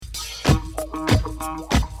I'm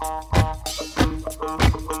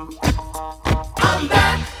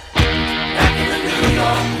back in the New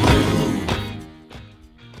York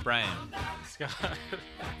groove. Brian, Scott.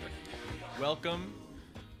 welcome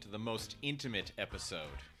to the most intimate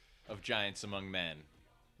episode of Giants Among Men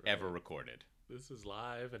ever recorded. This is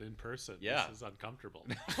live and in person. Yeah. This is uncomfortable.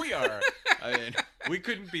 We are. I mean, we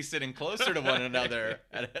couldn't be sitting closer to one another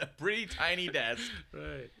at a pretty tiny desk.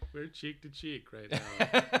 Right. We're cheek to cheek right now.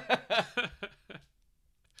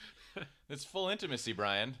 It's full intimacy,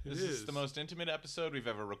 Brian. This is is. the most intimate episode we've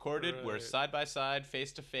ever recorded. We're Right. side by side,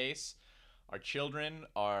 face to face. Our children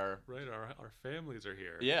are, Right. Our families are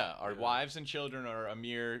here. our wives and children are a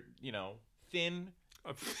mere, thin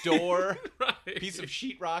A door, right. piece of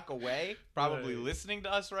sheetrock away, probably Right. listening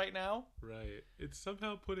to us right now. Right. It's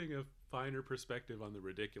somehow putting a finer perspective on the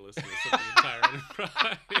ridiculousness of the entire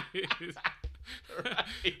enterprise.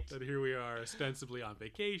 Right. That here we are ostensibly on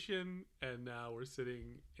vacation, and now we're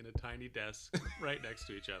sitting in a tiny desk right next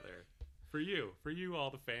to each other. For you,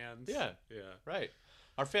 all the fans. Yeah. Yeah. Right.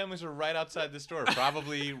 Our families are right outside this door,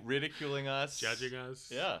 probably ridiculing us. Judging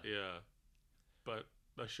us. Yeah. Yeah. But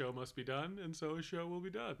a show must be done, and so a show will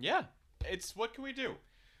be done. Yeah. It's what can we do?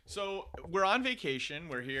 So we're on vacation.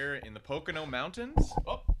 We're here in the Pocono Mountains.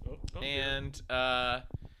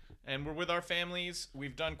 And we're with our families.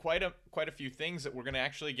 We've done quite a few things that we're going to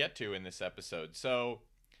actually get to in this episode. So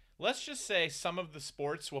let's just say some of the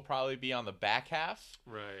sports will probably be on the back half.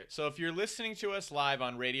 Right. So if you're listening to us live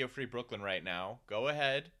on Radio Free Brooklyn right now, go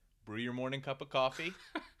ahead, brew your morning cup of coffee.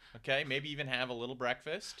 Okay, maybe even have a little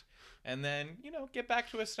breakfast. And then, get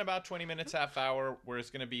back to us in about 20 minutes, half hour, where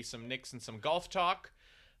it's going to be some Knicks and some golf talk.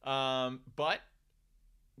 But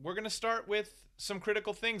we're going to start with some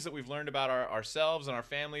critical things that we've learned about ourselves and our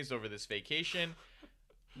families over this vacation.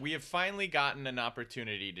 We have finally gotten an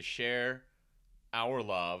opportunity to share our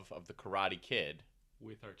love of the Karate Kid.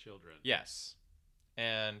 With our children. Yes.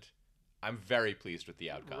 And I'm very pleased with the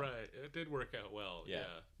outcome. Right. It did work out well. Yeah.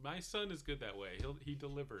 My son is good that way. He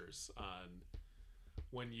delivers on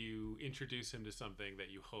when you introduce him to something that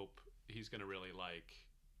you hope he's going to really like.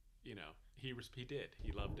 He did.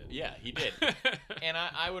 He loved it. Yeah, he did. And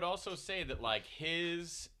I would also say that,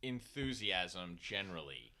 his enthusiasm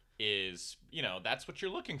generally is, that's what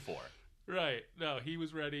you're looking for. Right. No, he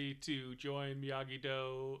was ready to join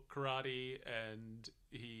Miyagi-Do karate, and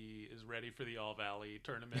he is ready for the All Valley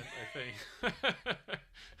tournament, I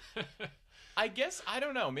think. I guess, I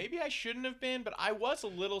don't know, maybe I shouldn't have been, but I was a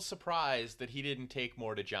little surprised that he didn't take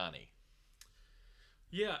more to Johnny.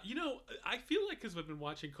 Yeah, I feel like because I've been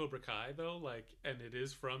watching Cobra Kai, though, and it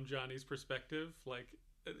is from Johnny's perspective,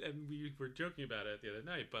 and we were joking about it the other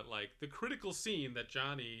night, but, the critical scene that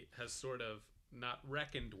Johnny has sort of not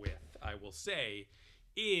reckoned with, I will say,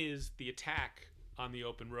 is the attack on the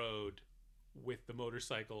open road with the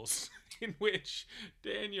motorcycles, in which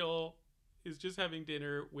Daniel is just having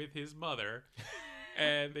dinner with his mother,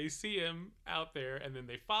 and they see him out there, and then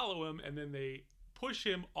they follow him, and then they push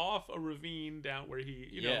him off a ravine down where he,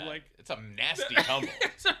 it's a nasty tumble.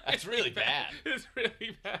 That's really bad. It's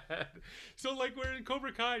really bad. So, where in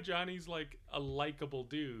Cobra Kai, Johnny's, a likable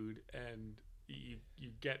dude, and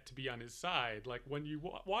you get to be on his side. When you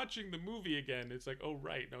watching the movie again, it's oh,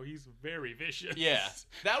 right, no, he's very vicious. Yeah,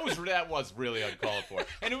 that was really uncalled for.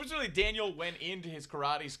 And it was really, Daniel went into his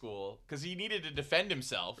karate school because he needed to defend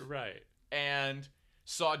himself. Right. And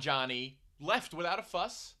saw Johnny, left without a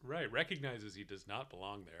fuss. Right, recognizes he does not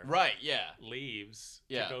belong there. Right, yeah. Leaves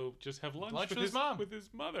Yeah. to go just have lunch with his mom. With his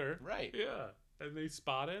mother. Right. Yeah. And they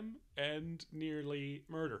spot him and nearly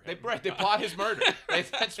murder him. They plot his murder.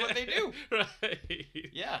 That's what they do. Right.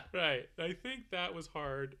 Yeah. Right. I think that was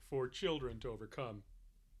hard for children to overcome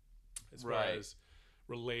as far Right. as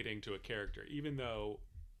relating to a character, even though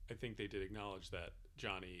I think they did acknowledge that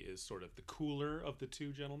Johnny is sort of the cooler of the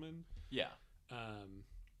two gentlemen. Yeah.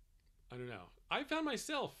 I don't know. I found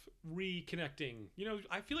myself reconnecting.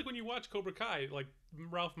 I feel like when you watch Cobra Kai,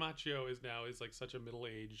 Ralph Macchio is such a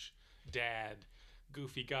middle-aged dad,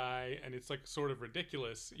 goofy guy, and it's sort of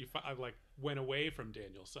ridiculous. I went away from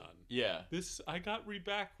Daniel's son. Yeah. I got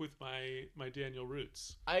back with my Daniel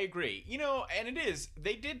roots. I agree. And it is,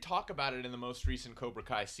 they did talk about it in the most recent Cobra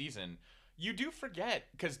Kai season. You do forget,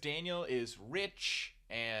 because Daniel is rich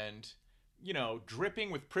and, dripping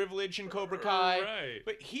with privilege in Cobra Kai. Right.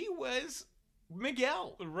 But he was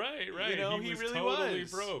Miguel. Right. He was really totally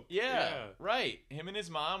was. broke. Yeah, right. Him and his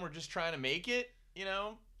mom were just trying to make it,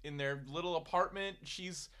 in their little apartment.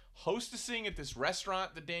 She's hostessing at this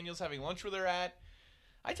restaurant that Daniel's having lunch with her at.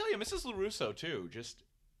 I tell you, Mrs. LaRusso, too, just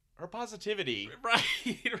her positivity. Right,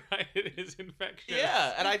 right. It is infectious.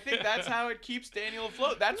 Yeah, and I think that's how it keeps Daniel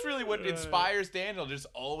afloat. That's really what inspires Daniel to just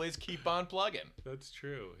always keep on plugging. That's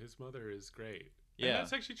true. His mother is great. Yeah. And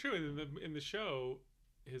that's actually true. In the show,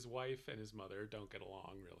 his wife and his mother don't get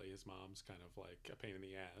along really. His mom's kind of like a pain in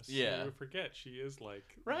the ass. Yeah. We forget she is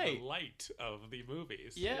like Right. the light of the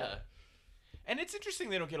movies. Yeah. And it's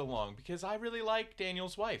interesting they don't get along because I really like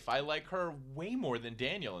Daniel's wife. I like her way more than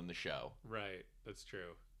Daniel in the show. Right. That's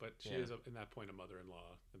true. But she Yeah. is, in that point, a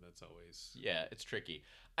mother-in-law, and that's always... Yeah, it's tricky.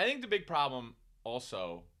 I think the big problem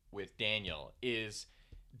also with Daniel is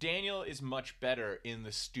much better in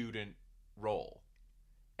the student role.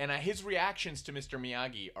 And his reactions to Mr.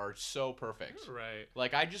 Miyagi are so perfect. Right.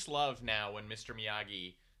 Like, I just love now when Mr.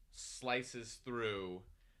 Miyagi slices through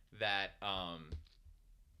that,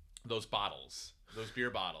 those bottles, those beer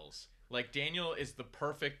bottles. Like, Daniel is the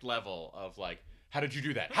perfect level of, like, how did you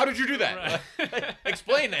do that? How did you do that? Right.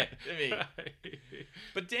 Explain it to me. Right.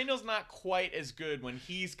 But Daniel's not quite as good when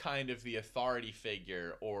he's kind of the authority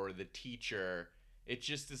figure or the teacher. It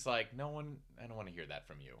just is like, I don't want to hear that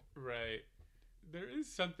from you. Right. There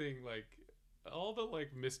is something like all the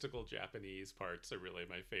like mystical Japanese parts are really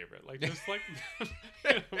my favorite. Like just like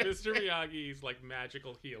Mr. Miyagi's like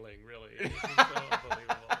magical healing really is so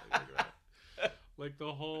unbelievable. Like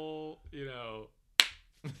the whole,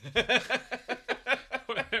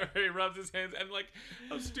 whenever he rubs his hands and like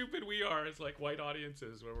how stupid we are as like white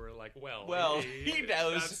audiences where we're like, well, he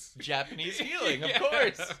knows Japanese healing, Yeah, of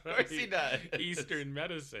course he does. Eastern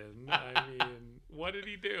medicine. I mean, what did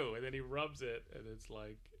he do? And then he rubs it and it's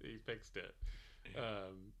like he fixed it.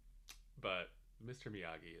 But Mr.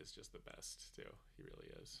 Miyagi is just the best too. He really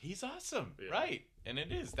is. He's awesome, Yeah. right? And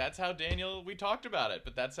it is. That's how Daniel. We talked about it,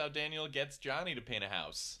 but that's how Daniel gets Johnny to paint a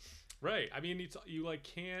house. Right. I mean, you like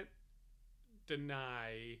can't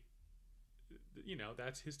deny.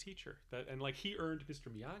 That's his teacher. And like he earned Mr.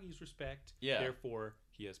 Miyagi's respect. Yeah. Therefore,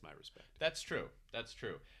 he has my respect. That's true. That's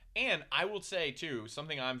true. And I will say too,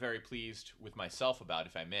 something I'm very pleased with myself about,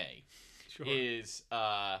 if I may, Sure. is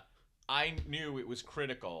I knew it was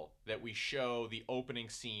critical that we show the opening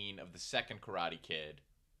scene of the second Karate Kid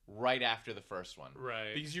right after the first one.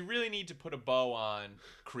 Right. Because you really need to put a bow on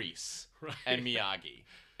Kreese Right. and Miyagi.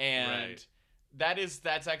 And Right.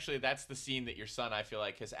 that's the scene that your son, I feel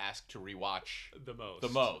like, has asked to rewatch The most.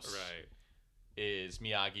 Right. Right. is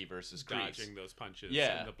Miyagi versus Kreese. Dodging those punches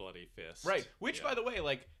Yeah. and the bloody fist. Right. Which, Yeah. by the way,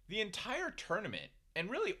 like the entire tournament and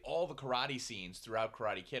really all the karate scenes throughout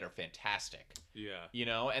Karate Kid are fantastic. Yeah.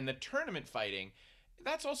 And the tournament fighting,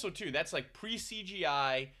 that's also too. That's like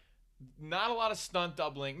pre-CGI, not a lot of stunt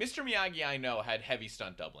doubling. Mr. Miyagi, I know, had heavy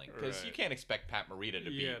stunt doubling because you Right. can't expect Pat Morita to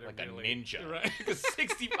be Yeah, to like really- a ninja, right. like a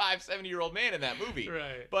 65, 70-year-old man in that movie.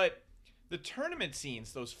 Right. But the tournament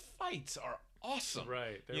scenes, those fights are awesome.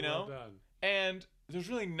 Right. They're You well know? done. And there's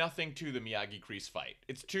really nothing to the Miyagi Kreese fight.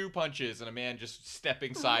 It's 2 punches and a man just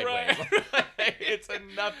stepping sideways. Right. It's a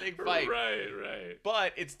nothing fight. Right.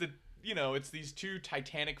 But it's it's these 2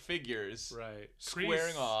 titanic figures Right.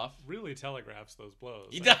 squaring Kreese off. really telegraphs those blows.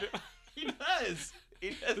 He I does. feel- He does. He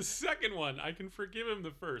The does. second one, I can forgive him the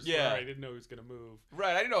first. Yeah. Where I didn't know he was going to move.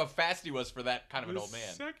 Right. I didn't know how fast he was for that kind of an The old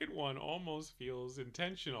man. second one almost feels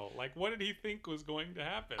intentional. Like, what did he think was going to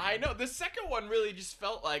happen? I know. The second one really just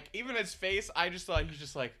felt like, even his face, I just thought he was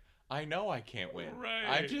just like, I know I can't win. Right,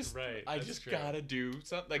 I just that's true. gotta do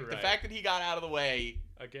something. Like the Right. fact that he got out of the way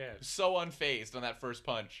Again. so unfazed on that first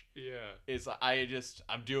punch Yeah. is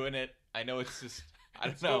I'm doing it. I know it's just I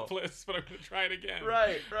don't It's know. hopeless, but I'm going to try it again.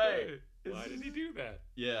 Right. Why did he do that?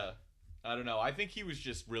 Yeah. I don't know. I think he was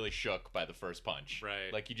just really shook by the first punch.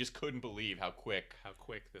 Right. Like he just couldn't believe how quick. How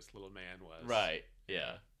quick this little man was. Right.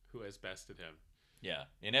 Yeah. Who has bested him Yeah.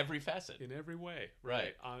 In every facet. in every way.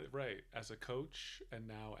 Right. Right. As a coach and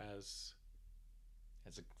now as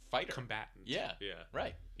As a fighter. combatant. Yeah. Yeah.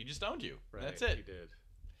 Right. He just owned you. Right. That's it. He did.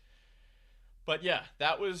 But yeah,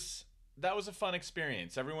 that was a fun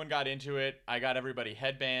experience. Everyone got into it. I got everybody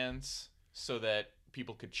headbands so that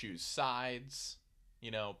people could choose sides.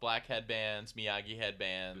 Black headbands, Miyagi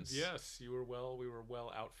headbands. Yes, we were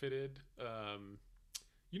well outfitted.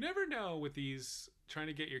 You never know with these trying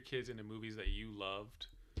to get your kids into movies that you loved.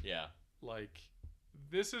 Yeah. Like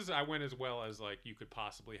I went as well as like you could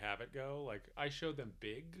possibly have it go. Like I showed them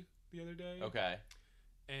Big the other day. Okay.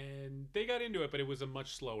 And they got into it, but it was a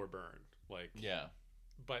much slower burn. Like Yeah.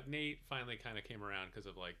 But Nate finally kind of came around because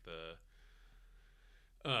of like the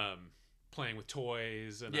playing with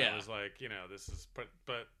toys, and Yeah. I was like, this is but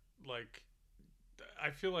like I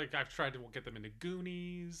feel like I've tried to get them into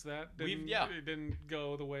Goonies. That it didn't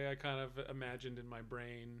go the way I kind of imagined in my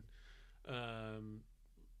brain.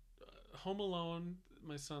 Home Alone,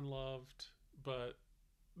 my son loved, but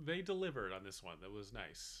they delivered on this one. That was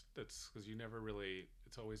nice. That's because you never really.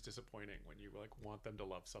 It's always disappointing when you like want them to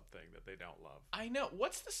love something that they don't love. I know.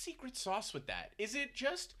 What's the secret sauce with that? Is it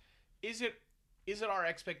our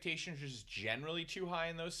expectations just generally too high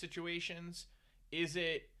in those situations? Is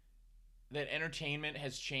it that entertainment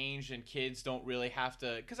has changed and kids don't really have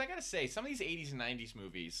to? Because I gotta say, some of these 80s and 90s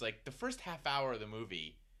movies, like the first half hour of the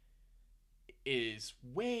movie is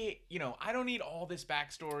way, I don't need all this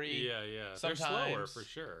backstory. Yeah. Sometimes. They're slower for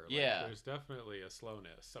sure. Like, Yeah. There's definitely a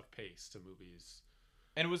slowness of pace to movies.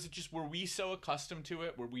 And was it just, were we so accustomed to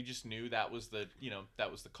it where we just knew that was the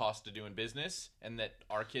cost of doing business and that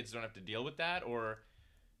our kids don't have to deal with that? Or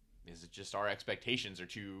is it just our expectations are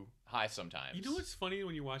too high sometimes? You know what's funny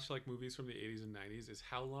when you watch like movies from the 80s and 90s is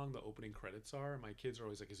how long the opening credits are. My kids are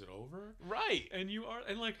always like, is it over? Right. And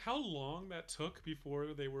like how long that took before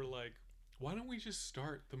they were like, why don't we just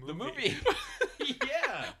start the movie? The movie.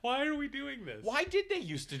 Yeah. Why are we doing this? Why did they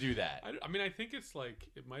used to do that? I mean, I think it's like,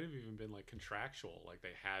 it might have even been like contractual. Like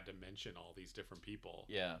they had to mention all these different people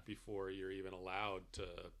before you're even allowed to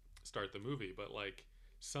start the movie. But like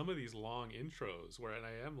some of these long intros where, and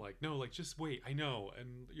I am like, no, like just wait, I know.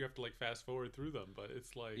 And you have to like fast forward through them. But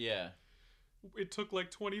it's like, it took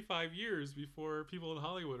like 25 years before people in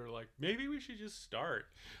Hollywood are like, maybe we should just start.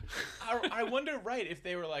 I wonder, right, if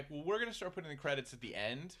they were like, well, we're going to start putting the credits at the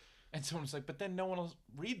end. And someone's like, but then no one will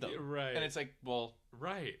read them. Right. And it's like, well,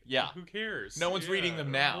 right. Yeah. Who cares? No one's reading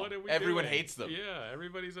them now. What are we Everyone doing? hates them. Yeah,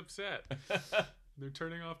 everybody's upset. They're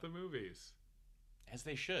turning off the movies. As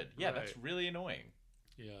they should. Yeah, that's Right. really annoying.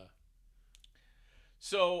 Yeah.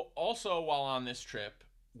 So, also while on this trip,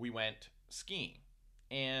 we went skiing.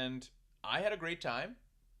 And I had a great time.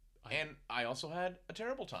 And I also had a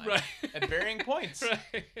terrible time. Right. At varying points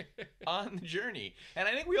Right. on the journey. And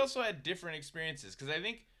I think we also had different experiences. Because I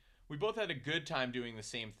think we both had a good time doing the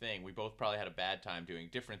same thing. We both probably had a bad time doing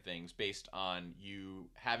different things based on you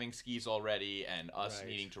having skis already and us Right.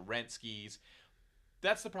 needing to rent skis.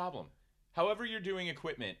 That's the problem. However you're doing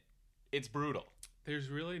equipment, it's brutal. There's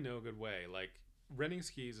really no good way. Like, renting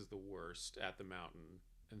skis is the worst at the mountain.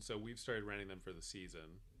 And so we've started renting them for the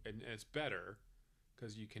season. And it's better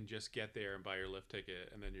because you can just get there and buy your lift ticket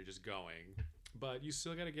and then you're just going. But you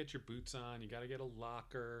still got to get your boots on. You got to get a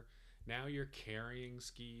locker. Now you're carrying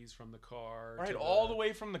skis from the car. Right, to all the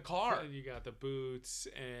way from the car. And you got the boots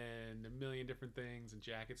and a million different things and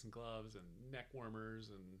jackets and gloves and neck warmers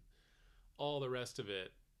and all the rest of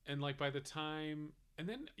it. And like by the time, and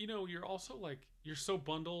then, you're also like, you're so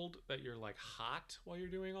bundled that you're like hot while you're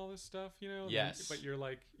doing all this stuff, Yes. But you're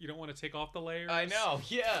like, you don't want to take off the layers. I know,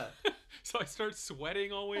 yeah. So I start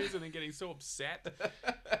sweating always and then getting so upset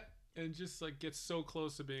and just like get so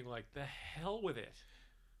close to being like, the hell with it.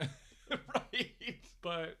 Right.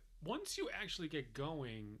 But once you actually get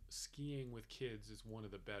going, skiing with kids is one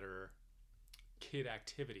of the better kid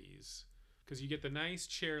activities because you get the nice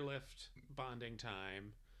chairlift bonding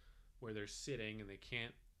time where they're sitting and they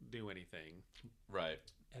can't do anything. Right.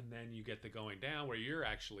 And then you get the going down where you're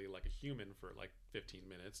actually like a human for like 15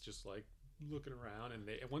 minutes, just like looking around. And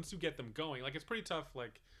once you get them going, like it's pretty tough,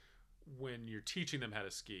 like when you're teaching them how to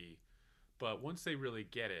ski, but once they really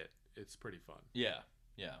get it, it's pretty fun. Yeah.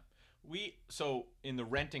 So in the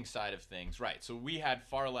renting side of things, right, so we had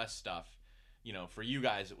far less stuff. For you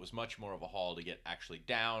guys, it was much more of a haul to get actually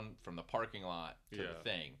down from the parking lot to the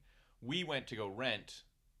thing. We went to go rent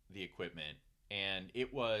the equipment, and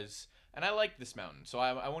it was, and I like this mountain, so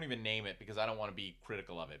I won't even name it because I don't want to be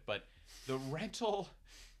critical of it, but the rental,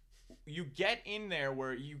 you get in there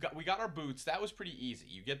where we got our boots. That was pretty easy.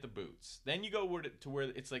 You get the boots. Then you go to where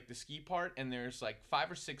it's like the ski part, and there's like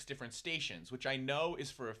 5 or 6 different stations, which I know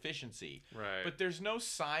is for efficiency. Right. But there's no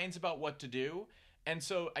signs about what to do. And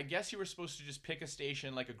so I guess you were supposed to just pick a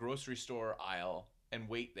station like a grocery store aisle and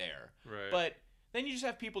wait there. Right. But then you just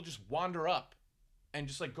have people just wander up and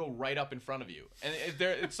just like go right up in front of you. And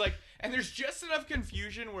it's like, and there's just enough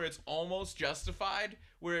confusion where it's almost justified,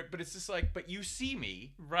 but it's just like, but you see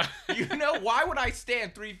me. Right. Why would I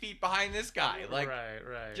stand 3 feet behind this guy? Like, right.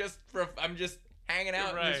 I'm just hanging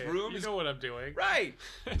out right. in this room. You know what I'm doing. Right.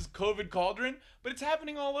 This COVID cauldron, but it's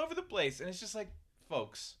happening all over the place. And it's just like,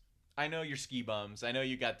 folks, I know you're ski bums. I know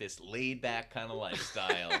you got this laid back kind of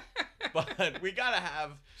lifestyle, but we got to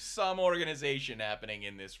have some organization happening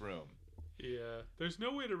in this room. Yeah. There's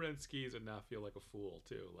no way to rent skis and not feel like a fool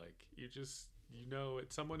too. Like it's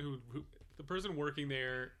someone who the person working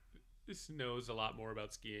there just knows a lot more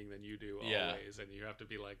about skiing than you do always. And you have to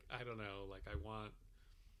be like, I don't know, like I want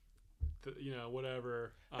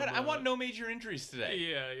whatever. I want no major injuries today.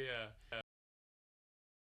 Yeah.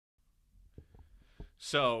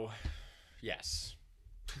 So, yes,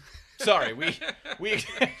 Sorry, we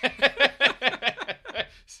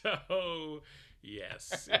So,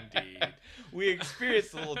 yes, indeed. we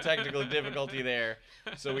experienced a little technical difficulty there,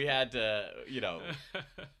 so we had to,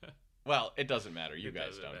 well, it doesn't matter. You It guys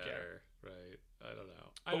doesn't don't care. matter, right? I don't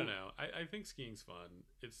know. I don't know. I think skiing's fun.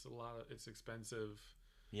 It's it's expensive,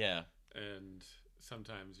 Yeah. and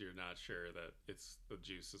sometimes you're not sure that the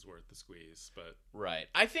juice is worth the squeeze. But Right.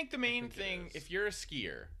 I think the main think it thing, is. if you're a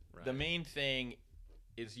skier, the Right. main thing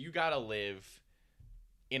is you gotta live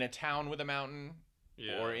in a town with a mountain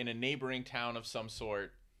yeah, or in a neighboring town of some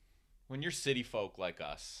sort. When you're city folk like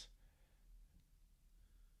us,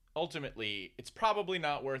 ultimately, it's probably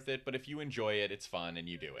not worth it, but if you enjoy it, it's fun and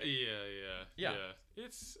you do it. yeah. Yeah.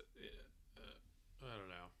 It's I don't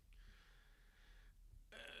know.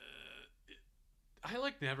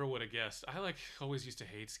 I never would have guessed. I always used to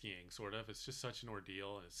hate skiing. Sort of. It's just such an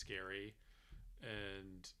ordeal and it's scary,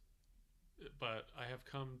 but I have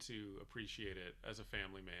come to appreciate it as a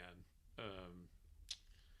family man.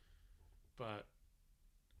 But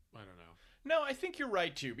I don't know. No, I think you're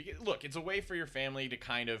right too. Because look, it's a way for your family to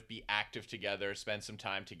kind of be active together, spend some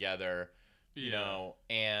time together,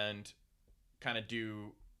 and kind of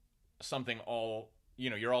do something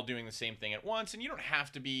you're all doing the same thing at once, and you don't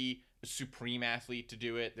have to be a supreme athlete to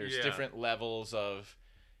do it. There's Yeah. different levels of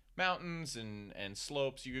mountains and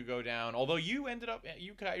slopes you could go down. Although you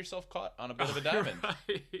got yourself caught on a bit of a diamond.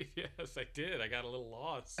 Right. Yes, I did. I got a little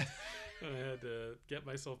lost. I had to get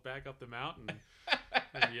myself back up the mountain.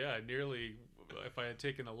 And yeah, if I had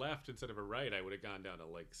taken a left instead of a right, I would have gone down to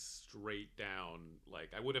straight down.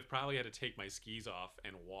 I would have probably had to take my skis off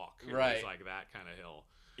and walk. It Right. was like that kind of hill.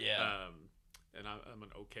 Yeah. And I'm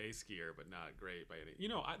an okay skier, but not great by any.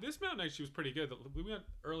 This mountain actually was pretty good. We went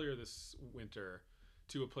earlier this winter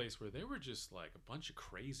to a place where there were just a bunch of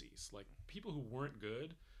crazies, people who weren't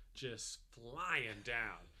good, just flying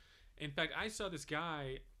down. In fact, I saw this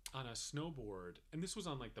guy on a snowboard, and this was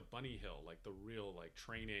on the bunny hill, the real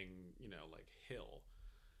training, hill.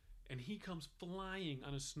 And he comes flying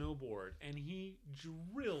on a snowboard, and he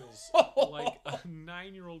drills a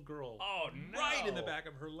 9-year-old girl Oh, right in the no. back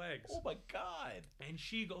of her legs. Oh my God. And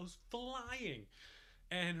she goes flying.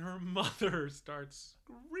 And her mother starts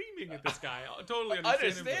screaming at this guy, totally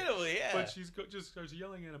Understandably, yeah. But she just starts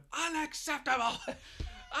yelling at him, "Unacceptable!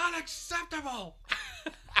 Unacceptable!"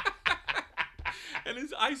 And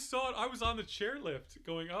I saw it. I was on the chairlift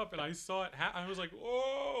going up, and I saw it. I was like,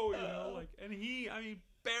 "Whoa!" And he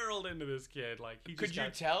barreled into this kid. Could you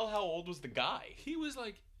tell how old was the guy? He was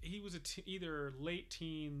either late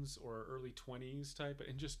teens or early 20s type,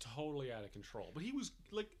 and just totally out of control. But he was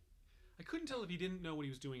I couldn't tell if he didn't know what he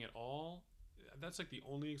was doing at all. That's the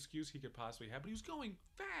only excuse he could possibly have. But he was going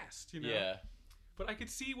fast, Yeah. But I could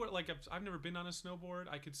see what I've never been on a snowboard.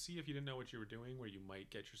 I could see if you didn't know what you were doing, where you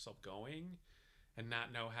might get yourself going and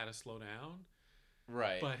not know how to slow down.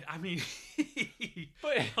 Right. But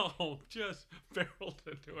just barreled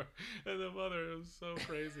into her, and the mother was so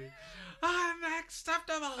crazy.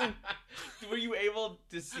 Unacceptable. Were you able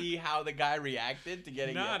to see how the guy reacted to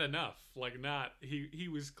getting Not enough. He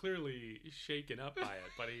was clearly shaken up by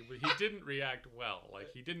it, but he didn't react well.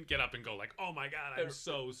 He didn't get up and go "Oh my God, I'm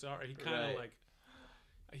so sorry." He kind of Right.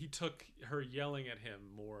 he took her yelling at him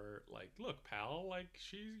more "Look, pal,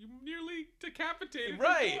 you nearly decapitated your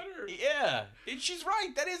Right. daughter." Yeah. And she's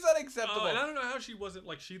right. That is unacceptable. And I don't know how she wasn't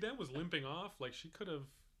she then was limping off. She could have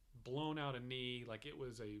blown out a knee. It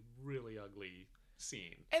was a really ugly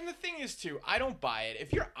scene. And the thing is, too, I don't buy it.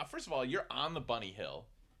 If you're, first of all, you're on the bunny hill.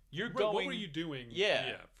 You're Right, going. what were you doing?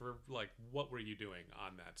 Yeah. For what were you doing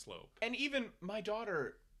on that slope? And even my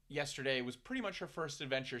daughter yesterday was pretty much her first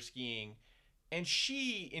adventure skiing. And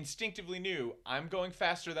she instinctively knew, I'm going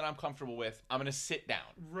faster than I'm comfortable with. I'm going to sit down.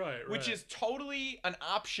 Right. Which is totally an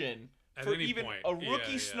option At for any even point. a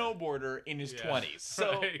rookie Yeah. snowboarder in his Yeah. 20s.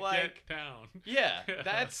 So, Right, get down. yeah,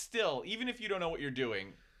 that's still, even if you don't know what you're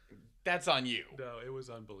doing, that's on you. No, it was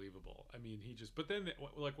unbelievable. But then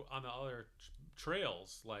on the other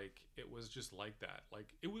trails, it was just like that.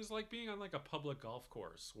 It was like being on a public golf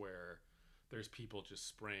course where there's people just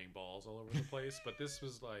spraying balls all over the place. But this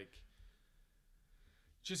was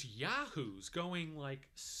just yahoos going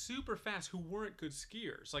super fast who weren't good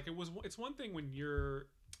skiers. It's one thing when you're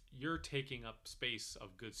taking up space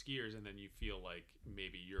of good skiers and then you feel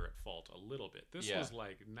maybe you're at fault a little bit. This was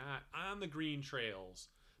not on the green trails,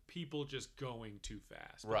 people just going too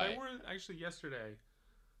fast. But Right. they weren't actually yesterday.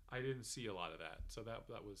 I didn't see a lot of that. So that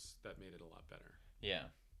made it a lot better. Yeah.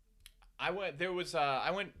 I went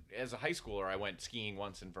as a high schooler, I went skiing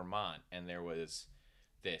once in Vermont, and there was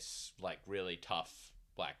this really tough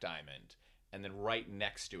black diamond, and then right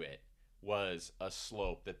next to it was a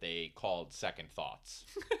slope that they called Second Thoughts.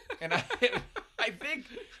 And I think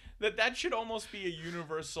that should almost be a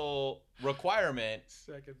universal requirement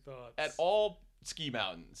Second thoughts. at all ski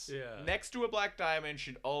mountains. Yeah. Next to a black diamond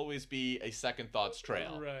should always be a Second Thoughts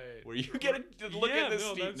trail. Right. Where you get to look at the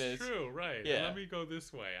steepness. That's true, right. Yeah. Let me go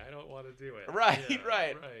this way. I don't want to do it. Right, Yeah,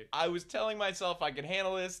 right. Right. I was telling myself I could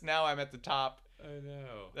handle this. Now I'm at the top. I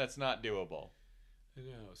know. That's not doable. I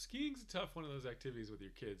know. Skiing's a tough one of those activities with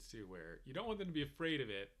your kids too, where you don't want them to be afraid of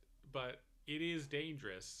it, but it is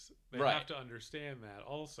dangerous. They Right. have to understand that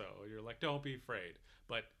also. You're like, don't be afraid,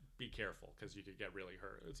 but be careful because you could get really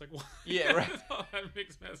hurt. It's like, what? Yeah, right. All that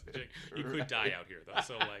mixed messaging. You could Right. die out here though,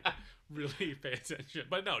 so like, really pay attention.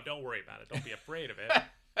 But no, don't worry about it. Don't be afraid of it.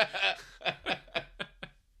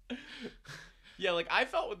 Yeah, like I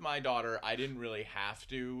felt with my daughter, I didn't really have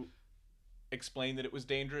to explain that it was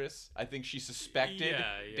dangerous. I think she suspected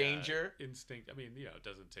Yeah. danger. Instinct. I mean, it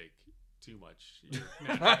doesn't take too much.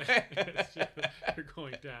 It's just, you're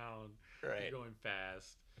going down. Right. You're going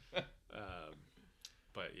fast.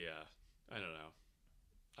 But yeah, I don't know.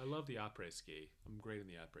 I love the après ski. I'm great in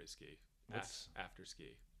the après ski. What's- After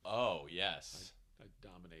ski. Oh, yes. I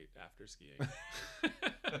dominate after skiing.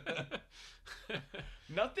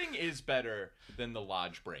 Nothing is better than the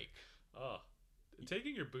lodge break. Oh,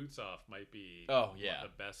 taking your boots off might be Oh, yeah. the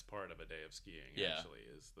best part of a day of skiing. Yeah. Actually,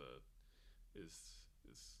 is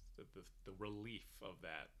the relief of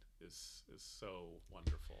that is so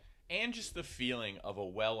wonderful. And just the feeling of a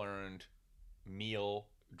well-earned meal,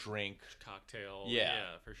 drink. Cocktail.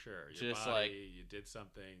 Yeah. For sure. Your Just body, like- you did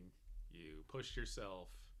something, you pushed yourself.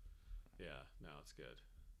 Yeah, no, it's good.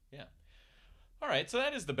 All right, so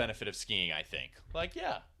that is the benefit of skiing, I think. Like,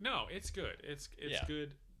 yeah. No, it's good. It's Yeah.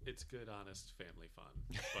 good. It's good, honest family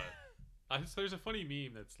fun. But there's a funny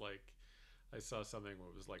meme that's like, I saw something where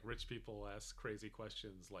it was like rich people ask crazy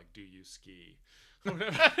questions like, "Do you ski?" Or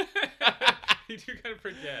whatever. You do kind of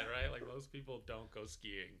forget, right? Like most people don't go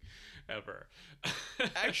skiing ever.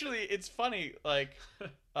 Actually, it's funny. Like,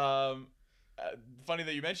 funny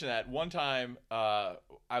that you mentioned that. One time,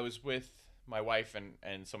 I was with my wife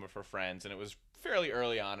and some of her friends, and it was fairly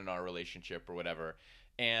early on in our relationship or whatever.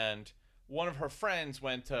 And one of her friends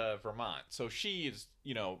went to Vermont, so she is,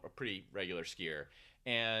 a pretty regular skier.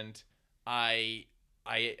 And I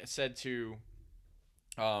said to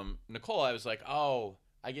Nicole, I was like, "Oh,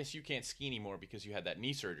 I guess you can't ski anymore because you had that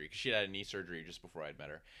knee surgery." Because she had a knee surgery just before I'd met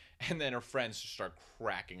her. And then her friends just start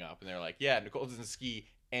cracking up, and they're like, "Yeah, Nicole doesn't ski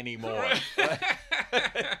anymore."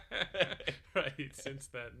 Right, since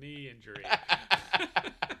that knee injury.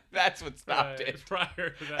 That's what stopped Right, it. prior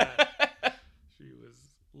to that, she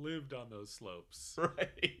lived on those slopes.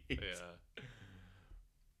 Right. Yeah.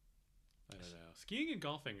 I don't know. Skiing and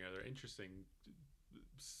golfing are interesting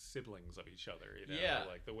siblings of each other, Yeah.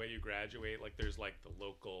 Like the way you graduate, like there's like the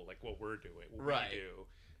local, like what we're doing, what Right. we do.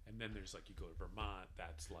 And then there's like you go to Vermont,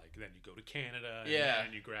 that's like then you go to Canada, and Yeah.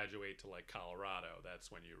 then you graduate to like Colorado.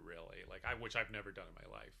 That's when you really like which I've never done in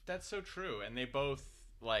my life. That's so true. And they both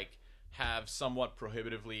like have somewhat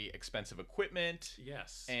prohibitively expensive equipment,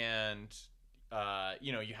 Yes. and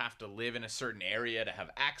you have to live in a certain area to have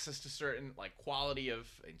access to certain like quality of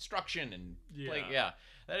instruction and play. Yeah. Yeah,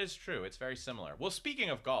 that is true. It's very similar. Well, speaking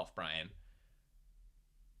of golf, Brian,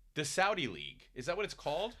 the Saudi League, is that what it's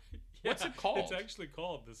called? What's it called? It's actually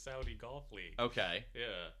called the Saudi Golf League. Okay.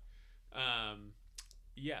 Yeah.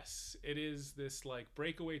 Yes, it is this like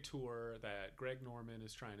breakaway tour that Greg Norman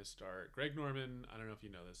is trying to start. Greg Norman, I don't know if you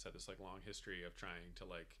know this, had this like long history of trying to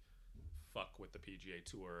like fuck with the PGA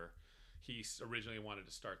Tour. He originally wanted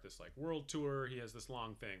to start this like world tour. He has this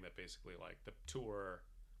long thing that basically like the tour,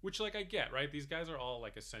 which like I get, right? These guys are all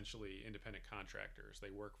like essentially independent contractors. They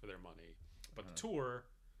work for their money. But the tour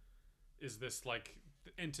is this like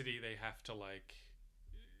entity they have to like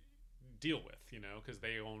deal with, because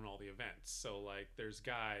they own all the events. So like there's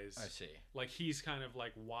guys I see. like he's kind of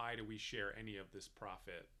like, why do we share any of this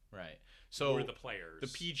profit? Right. So We're the players. the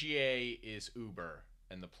PGA is Uber,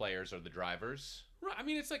 and the players are the drivers. Right. I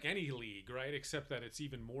mean, it's like any league, right? Except that it's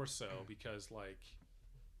even more so because, like,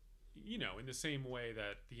 in the same way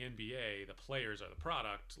that the NBA, the players are the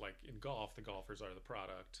product, like in golf, the golfers are the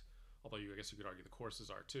product. Although I guess you could argue the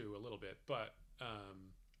courses are too, a little bit. But,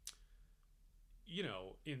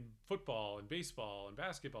 in football and baseball and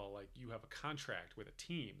basketball, like, you have a contract with a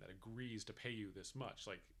team that agrees to pay you this much.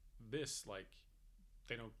 Like, this, like,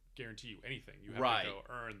 they don't guarantee you anything. You have Right. to go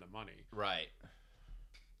earn the money. Right.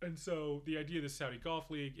 And so the idea of the Saudi Golf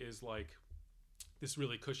League is like this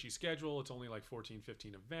really cushy schedule. It's only like 14,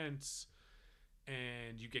 15 events,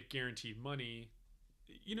 and you get guaranteed money.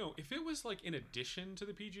 If it was like in addition to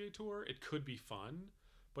the PGA Tour, it could be fun.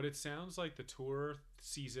 But it sounds like the tour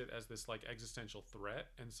sees it as this like existential threat,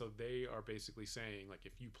 and so they are basically saying like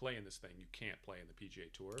if you play in this thing, you can't play in the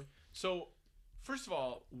PGA Tour. So, first of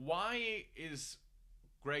all, why is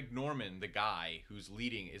Greg Norman the guy who's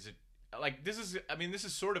leading? Is it like this is? I mean, this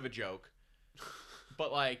is sort of a joke,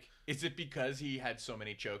 but like, is it because he had so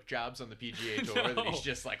many choke jobs on the PGA Tour that he's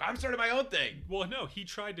just like, I'm starting my own thing? Well, no, he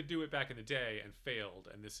tried to do it back in the day and failed,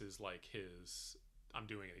 and this is like his. I'm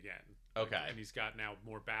doing it again. Okay. And he's got now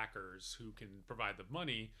more backers who can provide the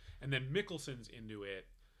money, and then Mickelson's into it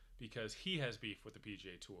because he has beef with the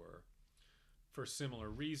PGA Tour for similar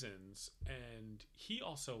reasons, and he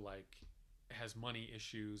also like has money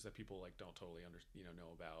issues that people like don't totally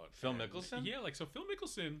know about. Phil And, Mickelson? Yeah, like so Phil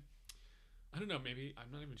Mickelson. I don't know. Maybe I'm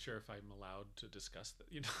not even sure if I'm allowed to discuss that.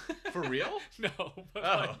 You know, For real? No, but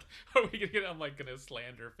Oh. like, are we gonna get? I'm like gonna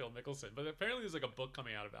slander Phil Mickelson, but apparently there's like a book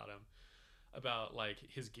coming out about him, about like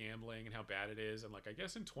his gambling and how bad it is, and like I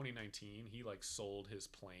guess in 2019 he like sold his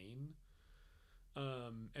plane,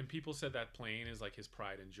 and people said that plane is like his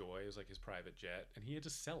pride and joy, it was like his private jet, and he had to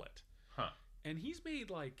sell it. Huh. And he's made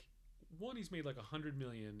like $100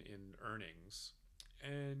 million in earnings,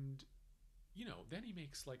 and then he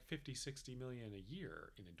makes like 50-60 million a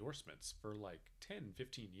year in endorsements for like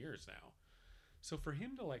 10-15 years now. So for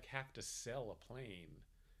him to like have to sell a plane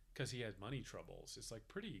because he had money troubles, it's like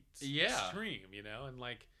pretty extreme, and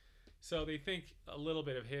like, so they think a little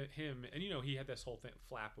bit of him, and he had this whole thing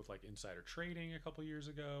flap with like insider trading a couple years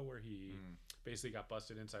ago where he basically got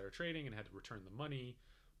busted insider trading and had to return the money,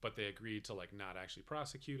 but they agreed to like not actually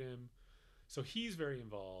prosecute him. So he's very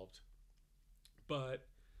involved, but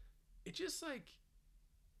it just like,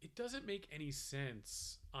 it doesn't make any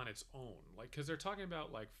sense on its own. Like, because they're talking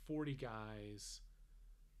about like 40 guys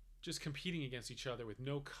just competing against each other with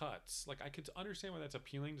no cuts. Like, I could understand why that's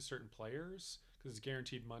appealing to certain players because it's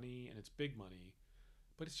guaranteed money and it's big money,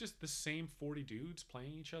 but it's just the same 40 dudes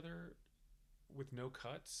playing each other with no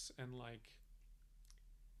cuts, and like,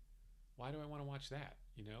 why do I want to watch that?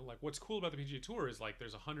 Like, what's cool about the PGA Tour is like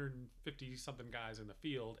there's 150 something guys in the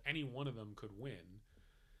field, any one of them could win,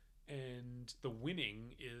 and the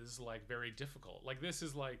winning is like very difficult. Like, this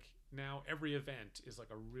is like, now every event is like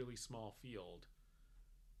a really small field.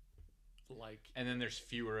 Like, And then there's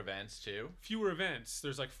fewer events too. fewer events,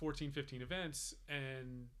 there's like 14-15 events,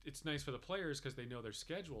 and it's nice for the players because they know their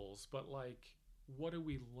schedules, but like, what do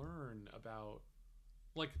we learn about,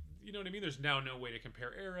 like, you know what I mean? There's now no way to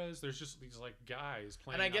compare eras. There's just these like guys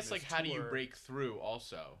playing, And I on guess this like, how do you tour. break through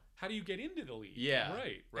also? How do you get into the league? Yeah,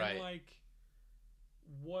 right. right. And like,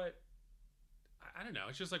 what, I don't know,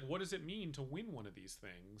 it's just like, what does it mean to win one of these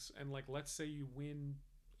things? And like, let's say you win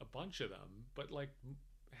a bunch of them, but like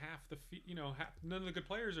half the none of the good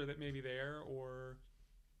players are that maybe there, or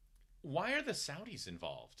Why are the Saudis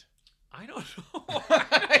involved? I don't know.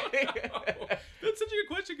 I don't know. That's such a good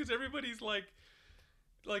question, because everybody's like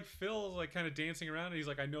Phil's like kind of dancing around, and he's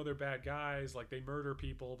like, I know they're bad guys, like they murder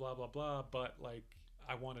people, blah blah blah, but like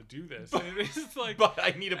I want to do this. And it's like, But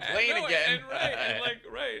I need a plane no, again.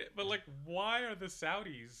 But like, why are the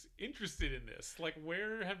Saudis interested in this? Like,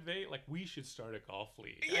 where have they, like, we should start a golf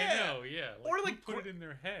league. Yeah. I know, yeah. Or, who like, put it in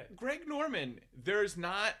their head. Greg Norman, there's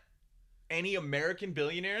not any American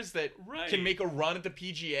billionaires that Right. can make a run at the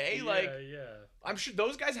PGA. Yeah, Like, yeah. I'm sure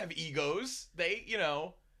those guys have egos. They,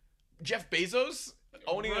 Jeff Bezos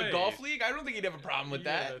owning a Right. golf league, I don't think he'd have a problem with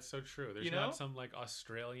Yeah, that. that's so true. There's You not know? some like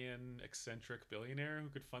Australian eccentric billionaire who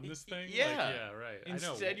could fund this thing. Yeah. Like, yeah, right. I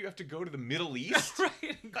know. Instead, you have to go to the Middle East. right,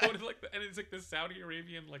 and go to like and it's like the Saudi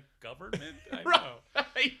Arabian like government. I Right. know.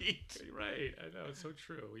 Right. I know. It's so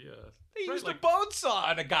true. Yeah. They Right, used like, a bone saw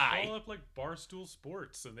on a guy. Call up like Barstool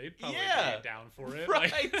Sports, and they'd probably Yeah. be down for it.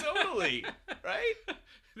 Right, Like- totally. Right?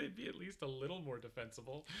 They'd be at least a little more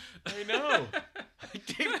defensible. I know.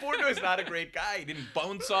 Dave Portnoy is not a great guy. He didn't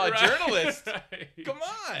bone saw a Right, journalist. right, Come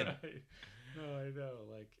on. right. No, I know.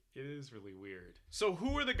 Like, it is really weird. So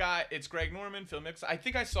who are the guys? It's Greg Norman, Phil Mickelson. I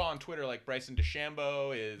think I saw on Twitter like Bryson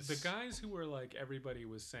DeChambeau is The guys who were like, everybody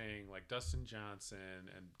was saying, like Dustin Johnson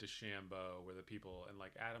and DeChambeau were the people, and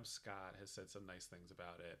like Adam Scott has said some nice things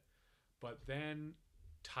about it. But then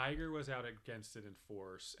Tiger was out against it in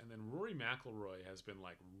force, and then Rory McIlroy has been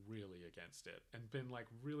like really against it and been like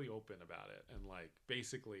really open about it, and like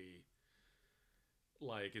basically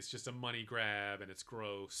like it's just a money grab and it's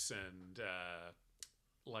gross, and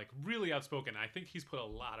like really outspoken. I think he's put a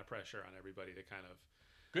lot of pressure on everybody to kind of,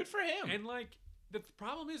 good for him. and like the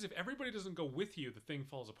problem is, if everybody doesn't go with you, the thing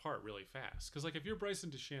falls apart really fast. Because like if you're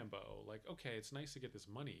Bryson DeChambeau, like, okay, it's nice to get this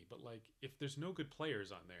money, but like if there's no good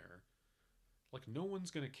players on there, like no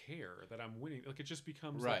one's gonna care that I'm winning. Like it just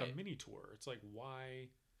becomes like Right. a mini tour. It's like, why?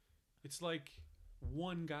 It's like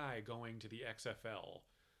one guy going to the XFL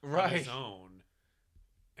on Right. his own,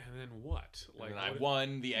 and then what? And I what-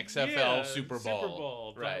 won the XFL Yeah, Super Bowl. Super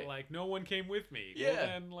Bowl, but Right. like no one came with me. Yeah. Well,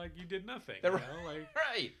 then like you did nothing. They're You know? Like,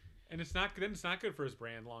 Right. and it's not good for his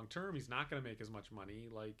brand long term. He's not going to make as much money.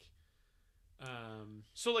 Like,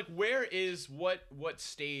 So like, where is what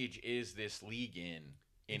stage is this league in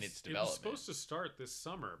its It development? was supposed to start this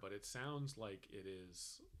summer, but it sounds like it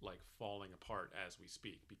is like falling apart as we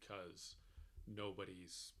speak because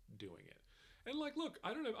nobody's doing it. And like, look,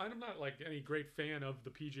 I don't know. I'm not like any great fan of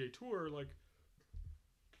the PGA Tour. Like,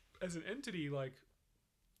 as an entity, like,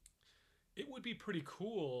 it would be pretty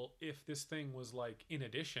cool if this thing was like in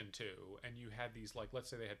addition to, and you had these like, let's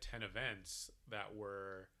say they had 10 events that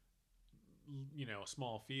were, you know,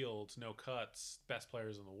 small fields, no cuts, best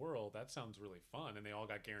players in the world. That sounds really fun, and they all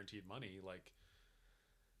got guaranteed money. Like,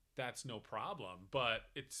 that's no problem. But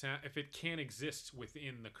if it can't exist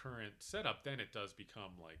within the current setup, then it does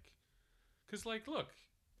become like, because like, look,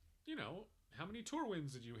 you know, how many tour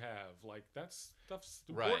wins did you have? Like, that's stuff's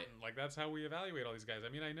important. Right. Like, that's how we evaluate all these guys. I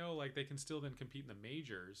mean, I know like they can still then compete in the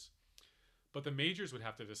majors, but the majors would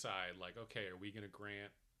have to decide like, okay, are we going to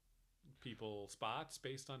grant people spots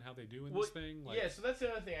based on how they do in this thing? Like, yeah, so that's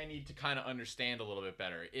the other thing I need to kind of understand a little bit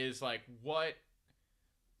better is like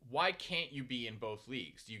why can't you be in both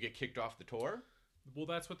leagues? Do you get kicked off the tour? well,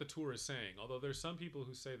 that's what the tour is saying. Although there's some people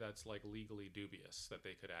who say that's like legally dubious that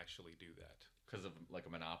they could actually do that. Because of like a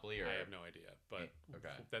monopoly, or I have no idea, but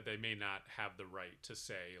Okay. that they may not have the right to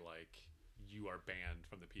say like you are banned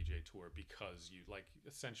from the PGA Tour because you like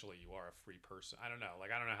essentially you are a free person. I don't know.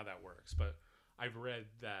 Like, I don't know how that works, but I've read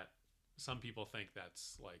that some people think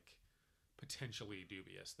that's like potentially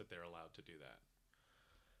dubious that they're allowed to do that.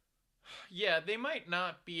 Yeah, they might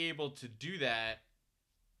not be able to do that.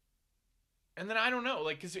 And then I don't know,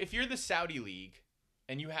 like, because if you're the Saudi league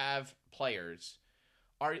and you have players,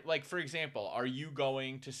 are like, for example, are you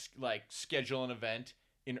going to like schedule an event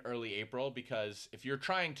in early April? Because if you're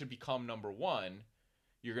trying to become number one,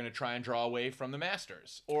 you're going to try and draw away from the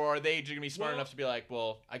Masters, or are they going to be smart Well- enough to be like,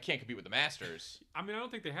 well, I can't compete with the Masters? I mean, I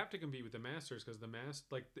don't think they have to compete with the Masters because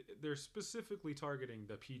they're specifically targeting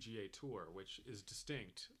the PGA Tour, which is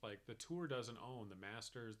distinct. Like, the Tour doesn't own the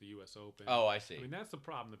Masters, the U.S. Open. Oh, I see. I mean, that's the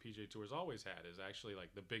problem the PGA Tour has always had, is actually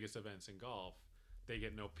like the biggest events in golf, they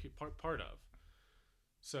get no part of.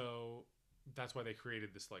 So that's why they created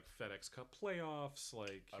this like FedEx Cup playoffs,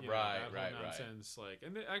 like, you know, Right, that whole right, right. nonsense. Like,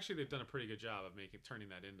 and actually they've done a pretty good job of turning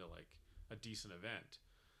that into like a decent event.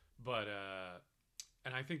 But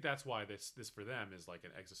and I think that's why this for them is like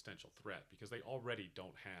an existential threat, because they already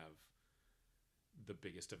don't have the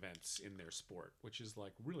biggest events in their sport, which is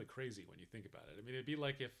like really crazy when you think about it. I mean, it'd be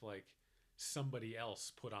like if like somebody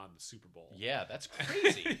else put on the Super Bowl. Yeah, that's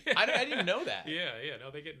crazy. I didn't know that. Yeah, no,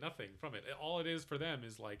 they get nothing from it. All it is for them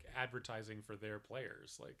is like advertising for their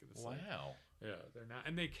players. Like, it's Wow. like, yeah, they're not,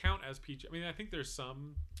 and they count as PGA. I mean, I think there's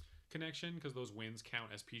some connection because those wins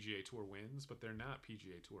count as PGA Tour wins, but they're not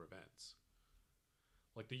PGA Tour events.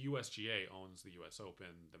 Like, the USGA owns the U.S. Open.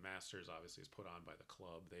 The Masters obviously is put on by the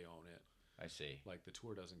club. They own it. I see. Like, the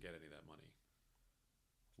tour doesn't get any of that money.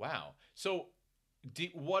 Wow. So,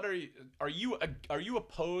 what are you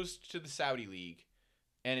opposed to the Saudi League,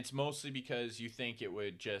 and it's mostly because you think it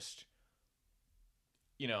would just,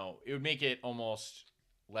 you know, it would make it almost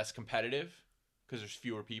less competitive because there's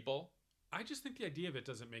fewer people? I just think the idea of it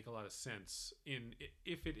doesn't make a lot of sense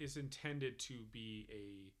if it is intended to be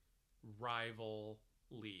a rival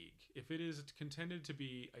league. If it is intended to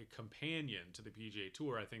be a companion to the PGA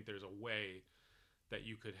Tour, I think there's a way that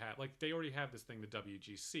you could have, like, they already have this thing, the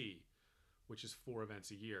WGC, which is 4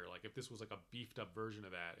 events a year. Like, if this was like a beefed up version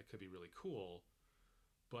of that, it could be really cool.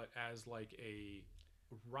 But as like a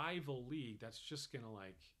rival league, that's just gonna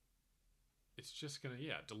like, it's just gonna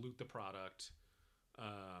dilute the product.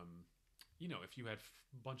 You know, if you had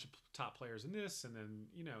a bunch of top players in this, and then,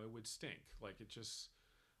 you know, it would stink. Like, it just,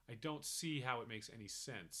 I don't see how it makes any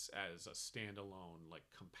sense as a standalone like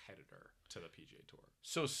competitor to the PGA Tour.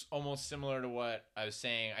 So almost similar to what I was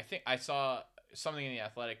saying. I think I saw something in the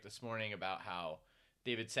Athletic this morning about how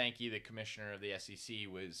David Sankey, the commissioner of the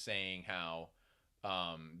SEC, was saying how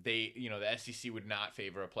the SEC would not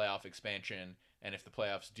favor a playoff expansion, and if the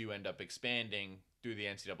playoffs do end up expanding through the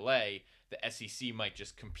NCAA, the SEC might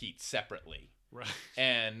just compete separately. Right.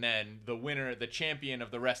 And then the champion of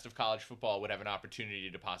the rest of college football would have an opportunity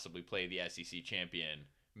to possibly play the SEC champion,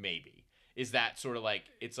 maybe. Is that sort of like,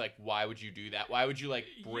 it's like, why would you do that? Why would you like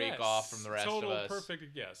break off from the rest of us? Perfect,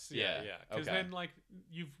 yes. Yeah. Because Okay. then like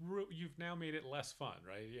you've now made it less fun,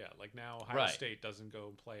 right? Yeah, like now Ohio Right. State doesn't go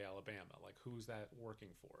and play Alabama. Like, who's that working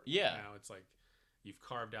for? Like, Yeah. now it's like you've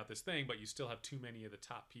carved out this thing, but you still have too many of the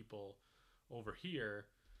top people over here.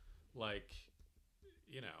 Like,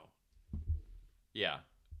 you know, Yeah.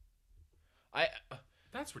 I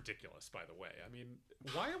that's ridiculous. By the way, I mean,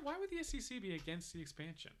 why would the SEC be against the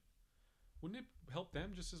expansion? Wouldn't it help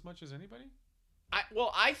them just as much as anybody?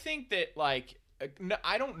 I think that like no,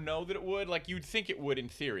 I don't know that it would. Like you'd think it would in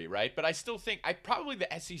theory, right? But I still think probably the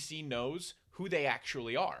SEC knows who they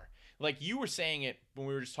actually are. Like you were saying it when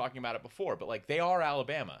we were just talking about it before, but like they are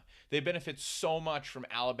Alabama. They benefit so much from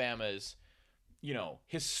Alabama's, you know,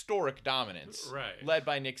 historic dominance, Right. led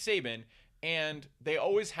by Nick Saban, and they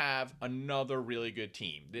always have another really good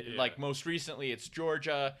team. Yeah. Like most recently, it's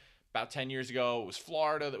Georgia. About 10 years ago, it was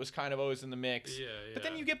Florida that was kind of always in the mix. Yeah, But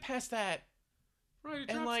then yeah. you get past that, Right, it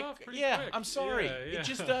and drops like, off pretty yeah, quick. I'm sorry, Yeah, it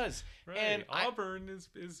just does. Right. And Auburn is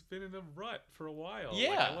been in a rut for a while.